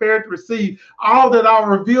be prepared to receive all that I'll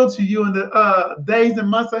reveal to you in the days and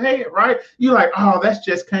months ahead, right? You're like, oh, that's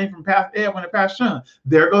just came from Pastor Edwin and Pastor Sean.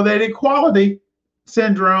 There go that equality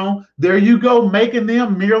syndrome. There you go, making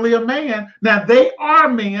them merely a man. Now they are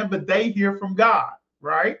men, but they hear from God,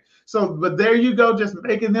 right? So, but there you go, just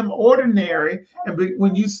making them ordinary. And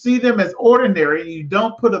when you see them as ordinary and you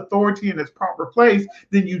don't put authority in its proper place,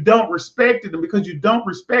 then you don't respect it. And because you don't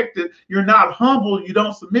respect it, you're not humble, you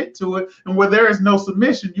don't submit to it. And where there is no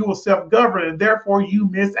submission, you will self-govern, and therefore you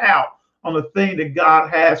miss out on the thing that God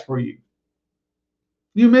has for you.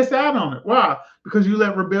 You miss out on it. Why? Because you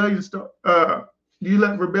let rebellion start. You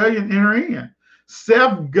let rebellion enter in.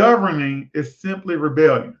 Self-governing is simply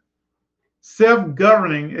rebellion.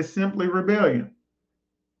 Self-governing is simply rebellion.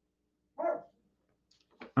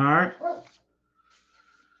 All right.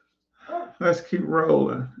 Let's keep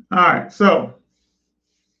rolling. All right. So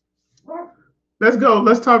let's go.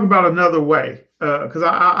 Let's talk about another way. Because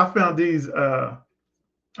I found these, our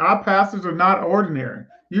pastors are not ordinary.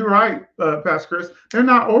 You're right, Pastor Chris. They're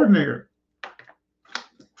not ordinary.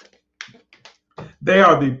 They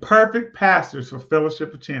are the perfect pastors for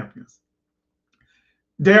Fellowship of Champions.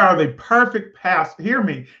 They are the perfect pastors. Hear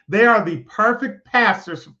me. They are the perfect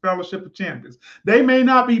pastors for Fellowship of Champions. They may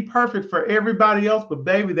not be perfect for everybody else, but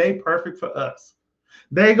baby, they perfect for us.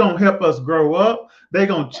 They're going to help us grow up. They're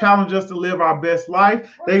going to challenge us to live our best life.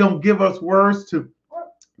 They're going to give us words to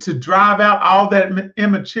drive out all that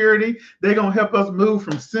immaturity. They're going to help us move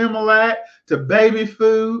from Similac to baby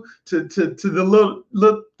food to the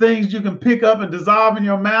little things you can pick up and dissolve in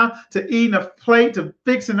your mouth, to eating a plate, to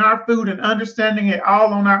fixing our food and understanding it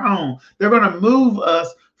all on our own. They're going to move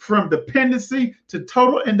us from dependency to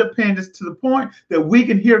total independence to the point that we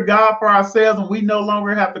can hear God for ourselves and we no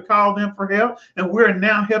longer have to call them for help. And we're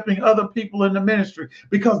now helping other people in the ministry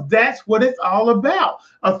because that's what it's all about.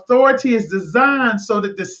 Authority is designed so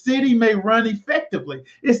that the city may run effectively.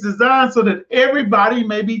 It's designed so that everybody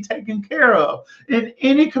may be taken care of. In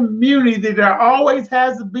any community, there always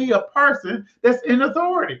has to be a person that's in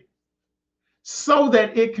authority so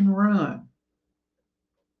that it can run.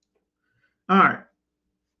 All right.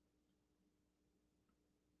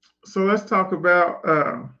 So let's talk about,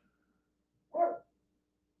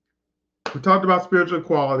 we talked about spiritual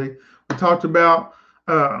equality. We talked about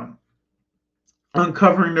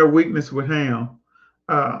uncovering their weakness with Ham.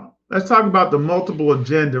 Let's talk about the multiple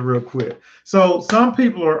agenda real quick. So some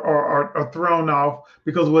people are thrown off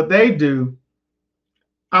because what they do,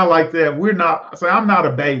 I like that. I'm not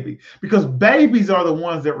a baby because babies are the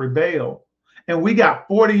ones that rebel. And we got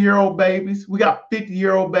 40-year-old babies. We got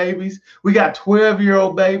 50-year-old babies. We got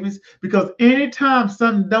 12-year-old babies. Because anytime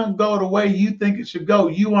something don't go the way you think it should go,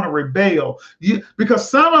 you want to rebel. Because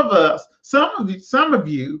some of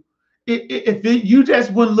you, if you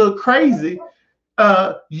just wouldn't look crazy,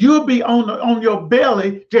 you'll be on your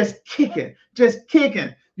belly just kicking,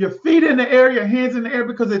 your feet in the air, your hands in the air,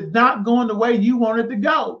 because it's not going the way you want it to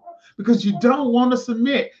go. Because you don't want to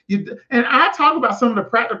submit. And I talk about some of the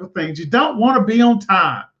practical things. You don't want to be on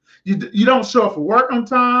time. You don't show up for work on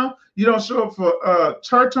time. You don't show up for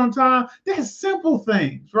church on time. There's simple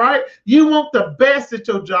things, right? You want the best that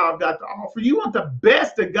your job got to offer. You want the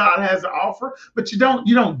best that God has to offer, but you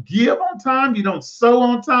don't give on time. You don't sow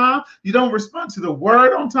on time. You don't respond to the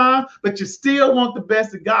word on time, but you still want the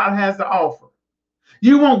best that God has to offer.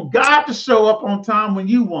 You want God to show up on time when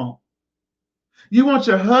you won't. You want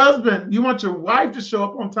your husband, you want your wife to show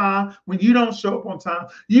up on time when you don't show up on time.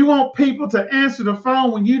 You want people to answer the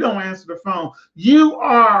phone when you don't answer the phone. You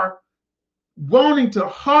are wanting to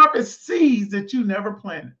harvest seeds that you never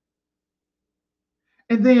planted.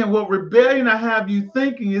 And then what rebellion I have you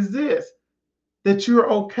thinking is this, that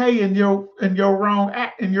you're okay in your wrong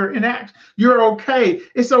act, and you're inaction. You're okay.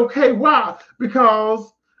 It's okay. Why?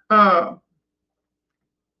 Because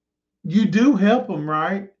you do help them,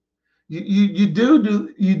 right? You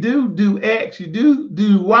do X, you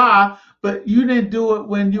do Y, but you didn't do it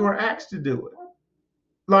when you were asked to do it.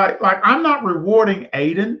 Like I'm not rewarding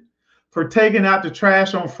Aiden for taking out the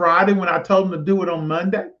trash on Friday when I told him to do it on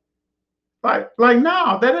Monday. Like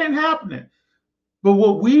no, that ain't happening. But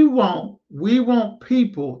what we want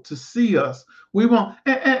people to see us. We want,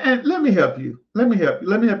 and let me help you. Let me help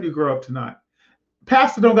you grow up tonight.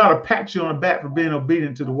 Pastor don't got to pat you on the back for being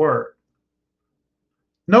obedient to the word.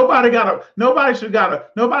 Nobody gotta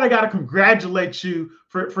congratulate you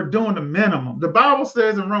for doing the minimum. The Bible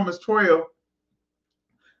says in Romans 12,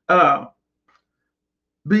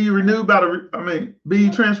 be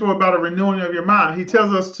transformed by the renewing of your mind. He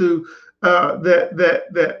tells us to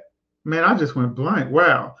that man, I just went blank.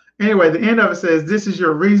 Wow. Anyway, the end of it says this is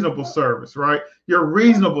your reasonable service, right? Your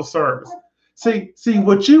reasonable service. See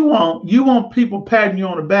what you want people patting you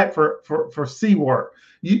on the back for C work.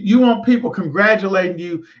 You want people congratulating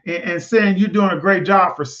you and saying you're doing a great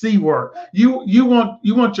job for C work. You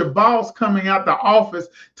want your boss coming out the office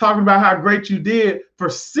talking about how great you did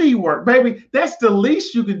for C work. Baby, that's the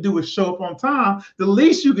least you can do is show up on time. The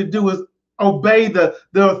least you can do is obey the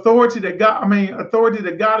authority that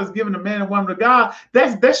God has given the man and woman of God.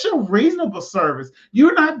 That's your reasonable service.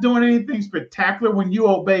 You're not doing anything spectacular when you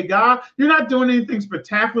obey God. You're not doing anything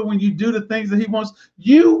spectacular when you do the things that he wants.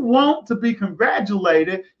 You want to be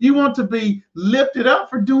congratulated. You want to be lifted up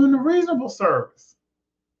for doing the reasonable service.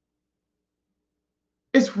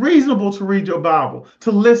 It's reasonable to read your Bible, to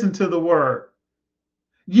listen to the word.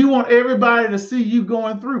 You want everybody to see you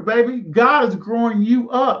going through, baby. God is growing you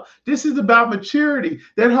up. This is about maturity.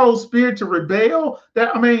 That whole spirit to rebel,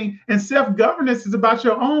 and self-governance is about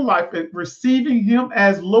your own life, receiving him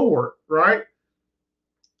as Lord, right?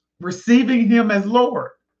 Receiving him as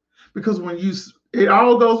Lord. Because it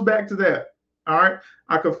all goes back to that. All right.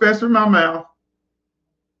 I confess with my mouth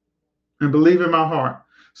and believe in my heart.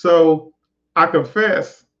 So I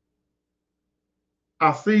confess.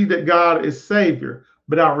 I see that God is Savior,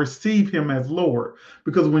 but I receive him as Lord.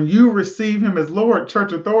 Because when you receive him as Lord,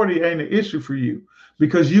 church authority ain't an issue for you,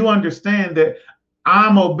 because you understand that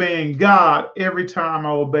I'm obeying God every time I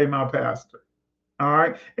obey my pastor. All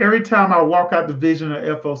right. Every time I walk out the vision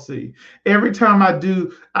of FOC, every time I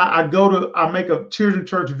make a children's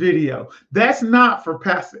church video. That's not for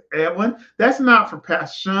Pastor Edwin. That's not for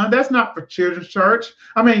Pastor Sean. That's not for children's church.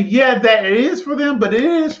 I mean, yeah, that is for them, but it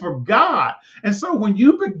is for God. And so when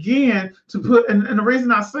you begin to put, and the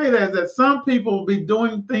reason I say that is that some people will be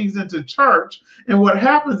doing things into church, and what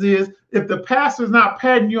happens is if the pastor's not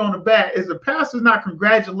patting you on the back, if the pastor's not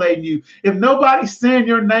congratulating you, if nobody's saying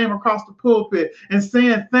your name across the pulpit and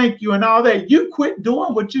saying thank you and all that, you quit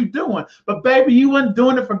doing what you're doing. But baby, you weren't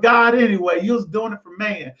doing it for God anyway. You was doing it for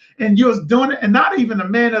man. And you was doing it, and not even the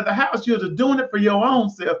man of the house, you was doing it for your own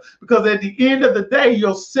self. Because at the end of the day,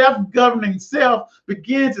 your self-governing self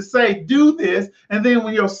begins to say, do this. And then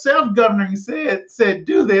when your self-governing said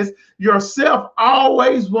do this, yourself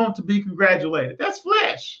always wants to be congratulated. That's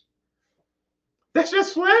flesh. That's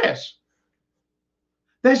just flesh.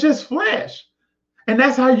 That's just flesh. And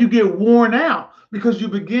that's how you get worn out, because you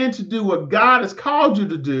begin to do what God has called you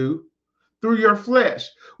to do through your flesh.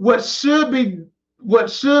 What should be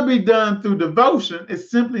done through devotion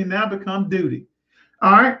is simply now become duty.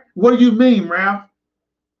 All right. What do you mean, Ralph?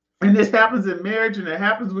 And this happens in marriage and it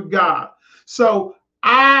happens with God. So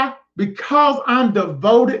because I'm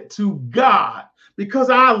devoted to God, because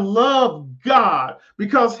I love God,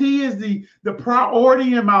 because he is the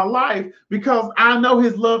priority in my life, because I know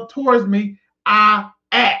his love towards me, I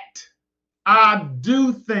act. I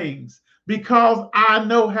do things because I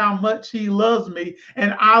know how much he loves me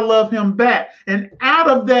and I love him back. And out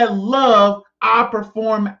of that love, I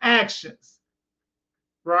perform actions,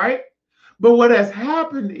 right? But what has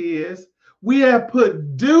happened is we have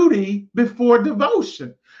put duty before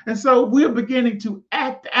devotion. And so we're beginning to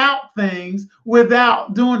act out things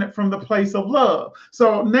without doing it from the place of love.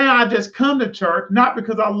 So now I just come to church, not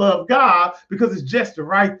because I love God, because it's just the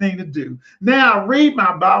right thing to do. Now I read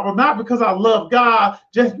my Bible, not because I love God,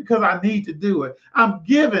 just because I need to do it. I'm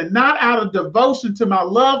giving, not out of devotion to my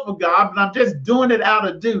love for God, but I'm just doing it out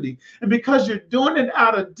of duty. And because you're doing it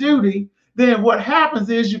out of duty, then what happens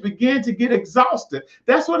is you begin to get exhausted.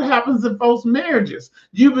 That's what happens in folks' marriages.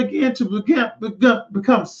 You begin to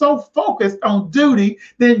become so focused on duty,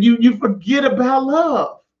 then you forget about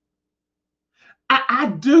love.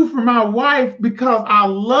 I do for my wife because I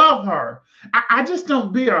love her. I just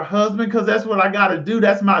don't be her husband because that's what I got to do.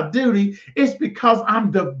 That's my duty. It's because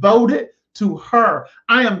I'm devoted to her.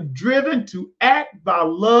 I am driven to act by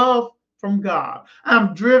love from God.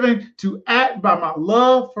 I'm driven to act by my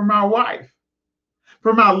love for my wife,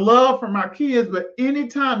 for my love for my kids. But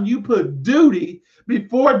anytime you put duty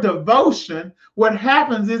before devotion, what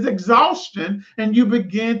happens is exhaustion, and you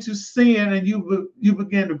begin to sin, and you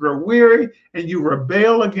begin to grow weary, and you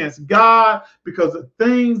rebel against God because of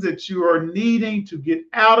things that you are needing to get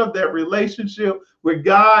out of that relationship with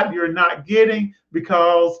God. You're not getting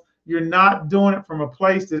because you're not doing it from a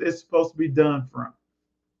place that it's supposed to be done from.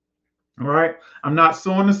 All right. I'm not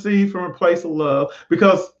sowing the seed from a place of love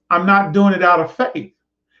because I'm not doing it out of faith.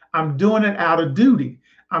 I'm doing it out of duty.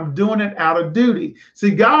 I'm doing it out of duty.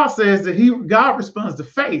 See, God says that God responds to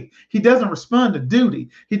faith. He doesn't respond to duty.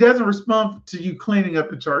 He doesn't respond to you cleaning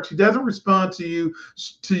up the church. He doesn't respond to you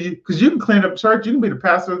because you can clean up church. You can be the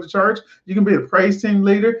pastor of the church. You can be the praise team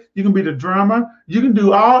leader. You can be the drummer. You can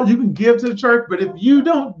you can give to the church. But if you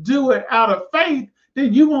don't do it out of faith,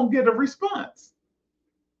 then you won't get a response.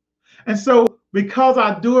 And so because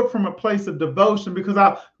I do it from a place of devotion, because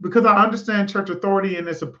I understand church authority and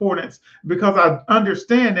its importance, because I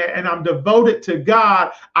understand that and I'm devoted to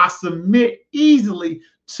God, I submit easily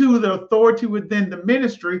to the authority within the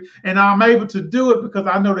ministry, and I'm able to do it because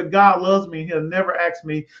I know that God loves me. He'll never ask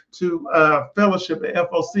me to fellowship at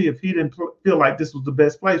FOC if he didn't feel like this was the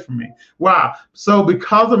best place for me. Wow. So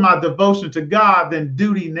because of my devotion to God, then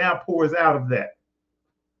duty now pours out of that.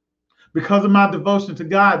 Because of my devotion to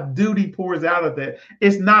God, duty pours out of that.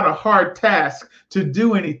 It's not a hard task to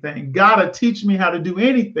do anything. God will teach me how to do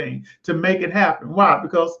anything to make it happen. Why?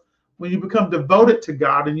 Because when you become devoted to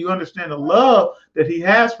God and you understand the love that he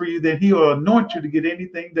has for you, then he will anoint you to get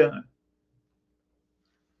anything done.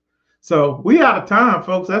 So we out of time,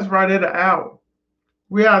 folks. That's right at an hour.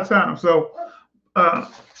 We out of time. So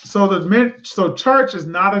church is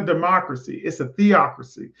not a democracy. It's a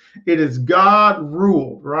theocracy. It is God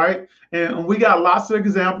ruled, right? And we got lots of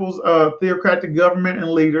examples of theocratic government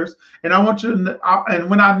and leaders. And I want you to, and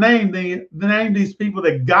when I name these people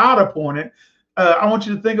that God appointed, I want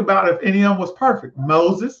you to think about if any of them was perfect.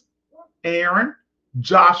 Moses, Aaron,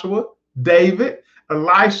 Joshua, David,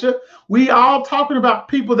 Elisha. We all talking about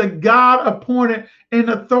people that God appointed in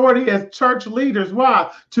authority as church leaders.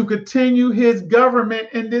 Why? To continue his government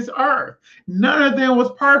in this earth. None of them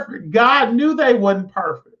was perfect. God knew they wasn't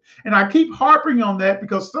perfect. And I keep harping on that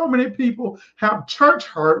because so many people have church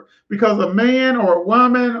hurt because a man or a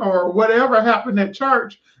woman or whatever happened at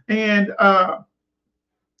church, and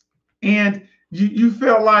you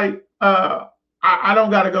feel like I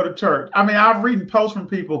don't got to go to church. I mean, I've read posts from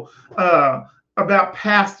people about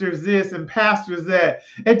pastors this and pastors that.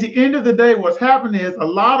 At the end of the day, what's happening is a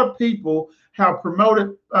lot of people have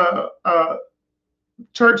promoted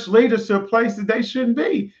church leaders to a place that they shouldn't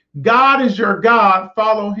be. God is your God.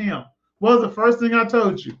 Follow him. What was the first thing I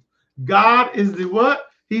told you? God is the what?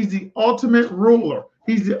 He's the ultimate ruler.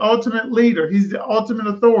 He's the ultimate leader. He's the ultimate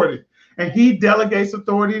authority. And he delegates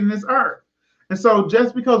authority in this earth. And so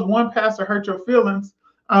just because one pastor hurt your feelings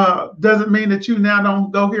doesn't mean that you now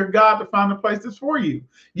don't go hear God to find a place that's for you.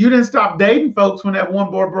 You didn't stop dating folks when that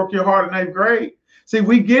one boy broke your heart in 8th grade. See,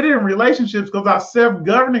 we get it in relationships because our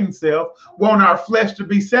self-governing self want our flesh to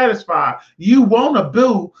be satisfied. You want a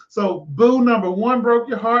boo. So boo number 1 broke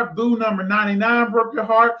your heart. Boo number 99 broke your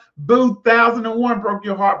heart. Boo 1001 broke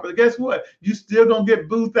your heart. But guess what? You still gonna get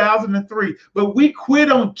boo 1003. But we quit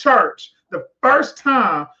on church the first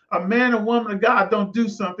time a man or woman of God don't do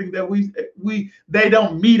something that they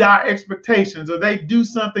don't meet our expectations, or they do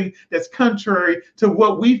something that's contrary to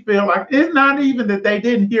what we feel like. It's not even that they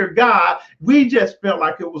didn't hear God. We just felt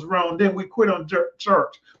like it was wrong. Then we quit on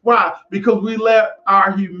church. Why? Because we let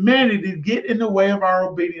our humanity get in the way of our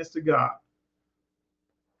obedience to God.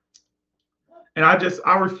 And I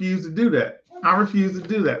refuse to do that. I refuse to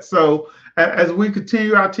do that. So as we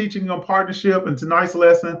continue our teaching on partnership and tonight's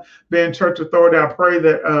lesson being church authority, I pray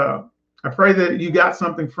that you got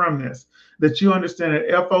something from this, that you understand that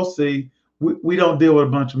FOC, we don't deal with a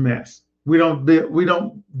bunch of mess. We don't deal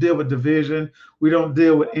with division. We don't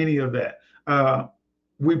deal with any of that.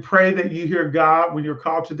 We pray that you hear God when you're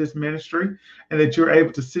called to this ministry, and that you're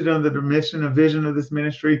able to sit under the mission and vision of this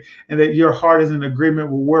ministry, and that your heart is in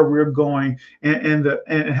agreement with where we're going and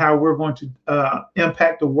how we're going to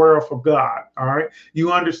impact the world for God. All right.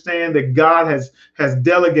 You understand that God has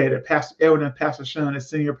delegated Pastor Edwin and Pastor Sean as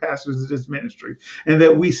senior pastors of this ministry, and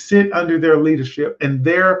that we sit under their leadership and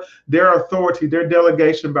their authority, their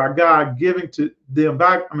delegation by God giving to them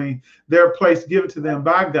their place given to them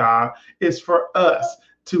by God is for us,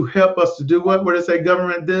 to help us to do what did it say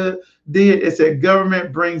government did? It said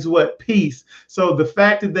government brings what? Peace. So the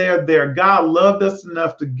fact that they are there, God loved us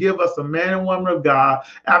enough to give us a man and woman of God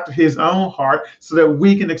after his own heart so that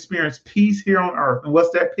we can experience peace here on earth. And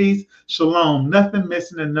what's that peace? Shalom, nothing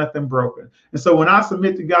missing and nothing broken. And so when I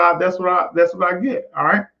submit to God, that's what I get. All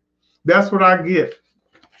right. That's what I get.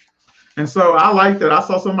 And so I like that. I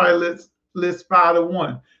saw somebody list 5 to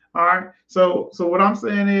 1. All right. So what I'm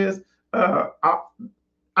saying is,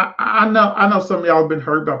 I know some of y'all have been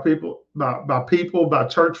hurt by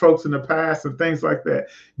church folks in the past and things like that.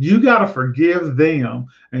 You got to forgive them,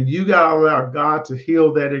 and you got to allow God to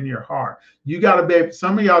heal that in your heart. You got to be.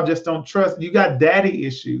 Some of y'all just don't trust. You got daddy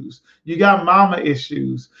issues. You got mama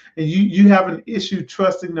issues, and you have an issue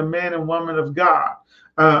trusting the man and woman of God.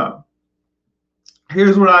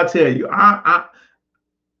 Here's what I tell you.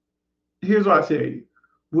 Here's what I tell you.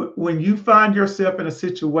 When you find yourself in a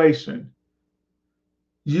situation,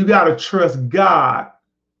 you got to trust God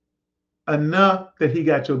enough that he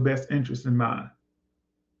got your best interest in mind.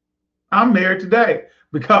 I'm married today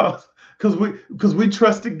because we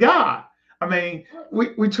trusted God. I mean,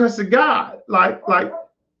 we trusted God. Like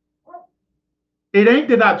it ain't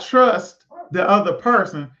that I trust the other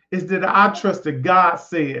person, it's that I trust that God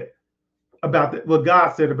said about what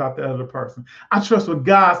God said about the other person. I trust what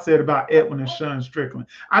God said about Edwin and Sean Strickland.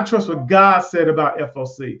 I trust what God said about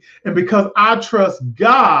FOC. And because I trust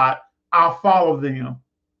God, I'll follow them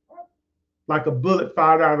like a bullet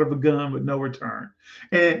fired out of a gun with no return.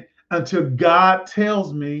 And until God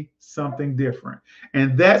tells me something different.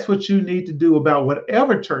 And that's what you need to do about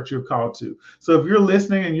whatever church you're called to. So if you're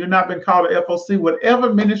listening and you're not been called to FOC,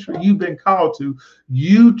 whatever ministry you've been called to,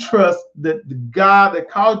 you trust that the God that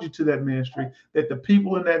called you to that ministry, that the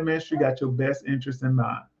people in that ministry got your best interest in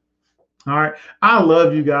mind. All right. I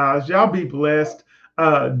love you guys. Y'all be blessed.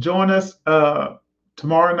 Join us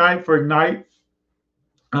tomorrow night for Ignite.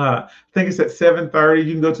 I think it's at 7:30.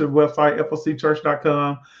 You can go to the website,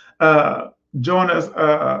 focchurch.com. Join us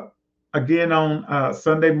again on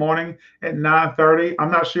Sunday morning at 9:30.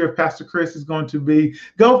 I'm not sure if Pastor Chris is going to be.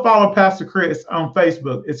 Go follow Pastor Chris on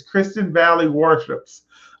Facebook. It's Kristen Valley Worships.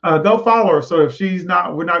 Go follow her. So if she's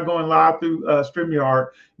not, we're not going live through StreamYard,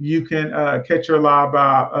 you can catch her live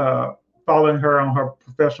by following her on her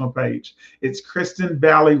professional page. It's Kristen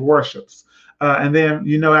Valley Worships. And then,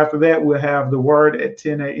 after that, we'll have the word at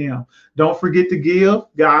 10 a.m. Don't forget to give,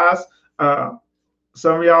 guys.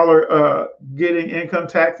 Some of y'all are getting income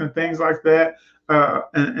tax and things like that.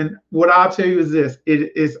 And what I'll tell you is this: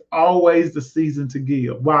 it is always the season to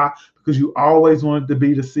give. Why? Because you always want it to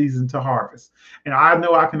be the season to harvest. And I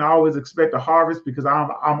know I can always expect a harvest because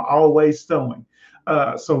I'm always sowing.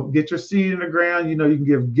 So get your seed in the ground. You can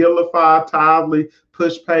give Givelify, Tithely,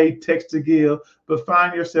 PushPay, Text to Give, but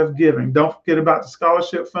find yourself giving. Don't forget about the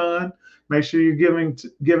scholarship fund. Make sure you're giving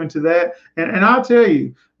to that. And I'll tell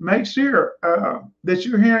you, make sure that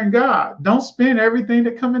you're hearing God. Don't spend everything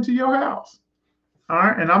that comes into your house. All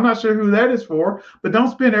right. And I'm not sure who that is for, but don't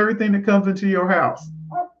spend everything that comes into your house.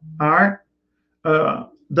 All right.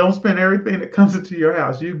 Don't spend everything that comes into your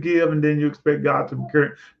house. You give, and then you expect God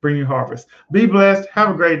to bring you harvest. Be blessed.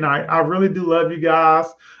 Have a great night. I really do love you guys.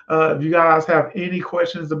 If you guys have any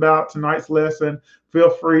questions about tonight's lesson, feel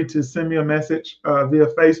free to send me a message via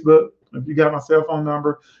Facebook. If you got my cell phone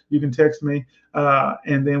number, you can text me,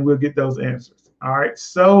 and then we'll get those answers. All right.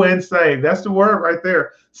 Sow and save. That's the word right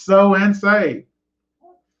there. Sow and save.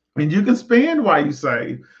 And you can spend while you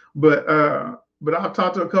save. But I've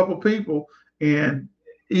talked to a couple people, and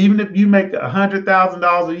even if you make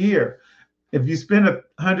 $100,000 a year, if you spend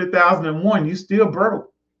 $100,001, you still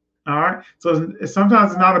broke. All right. So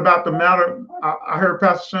sometimes it's not about the matter. I heard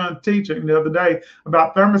Pastor Sean teaching the other day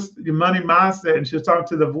about the money mindset, and she was talking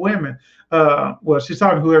to the women. Well, she's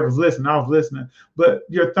talking to whoever's listening. I was listening, but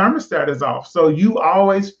your thermostat is off, so you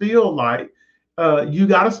always feel like you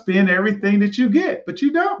got to spend everything that you get, but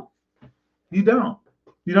you don't. You don't.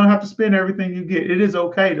 You don't have to spend everything you get. It is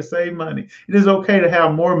okay to save money. It is okay to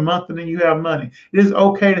have more monthly than you have money. It is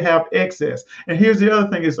okay to have excess. And here's the other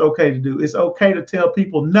thing it's okay to do. It's okay to tell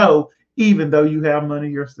people no, even though you have money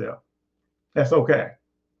yourself. That's okay.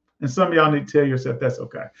 And some of y'all need to tell yourself that's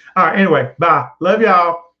okay. All right. Anyway, bye. Love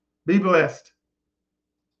y'all. Be blessed.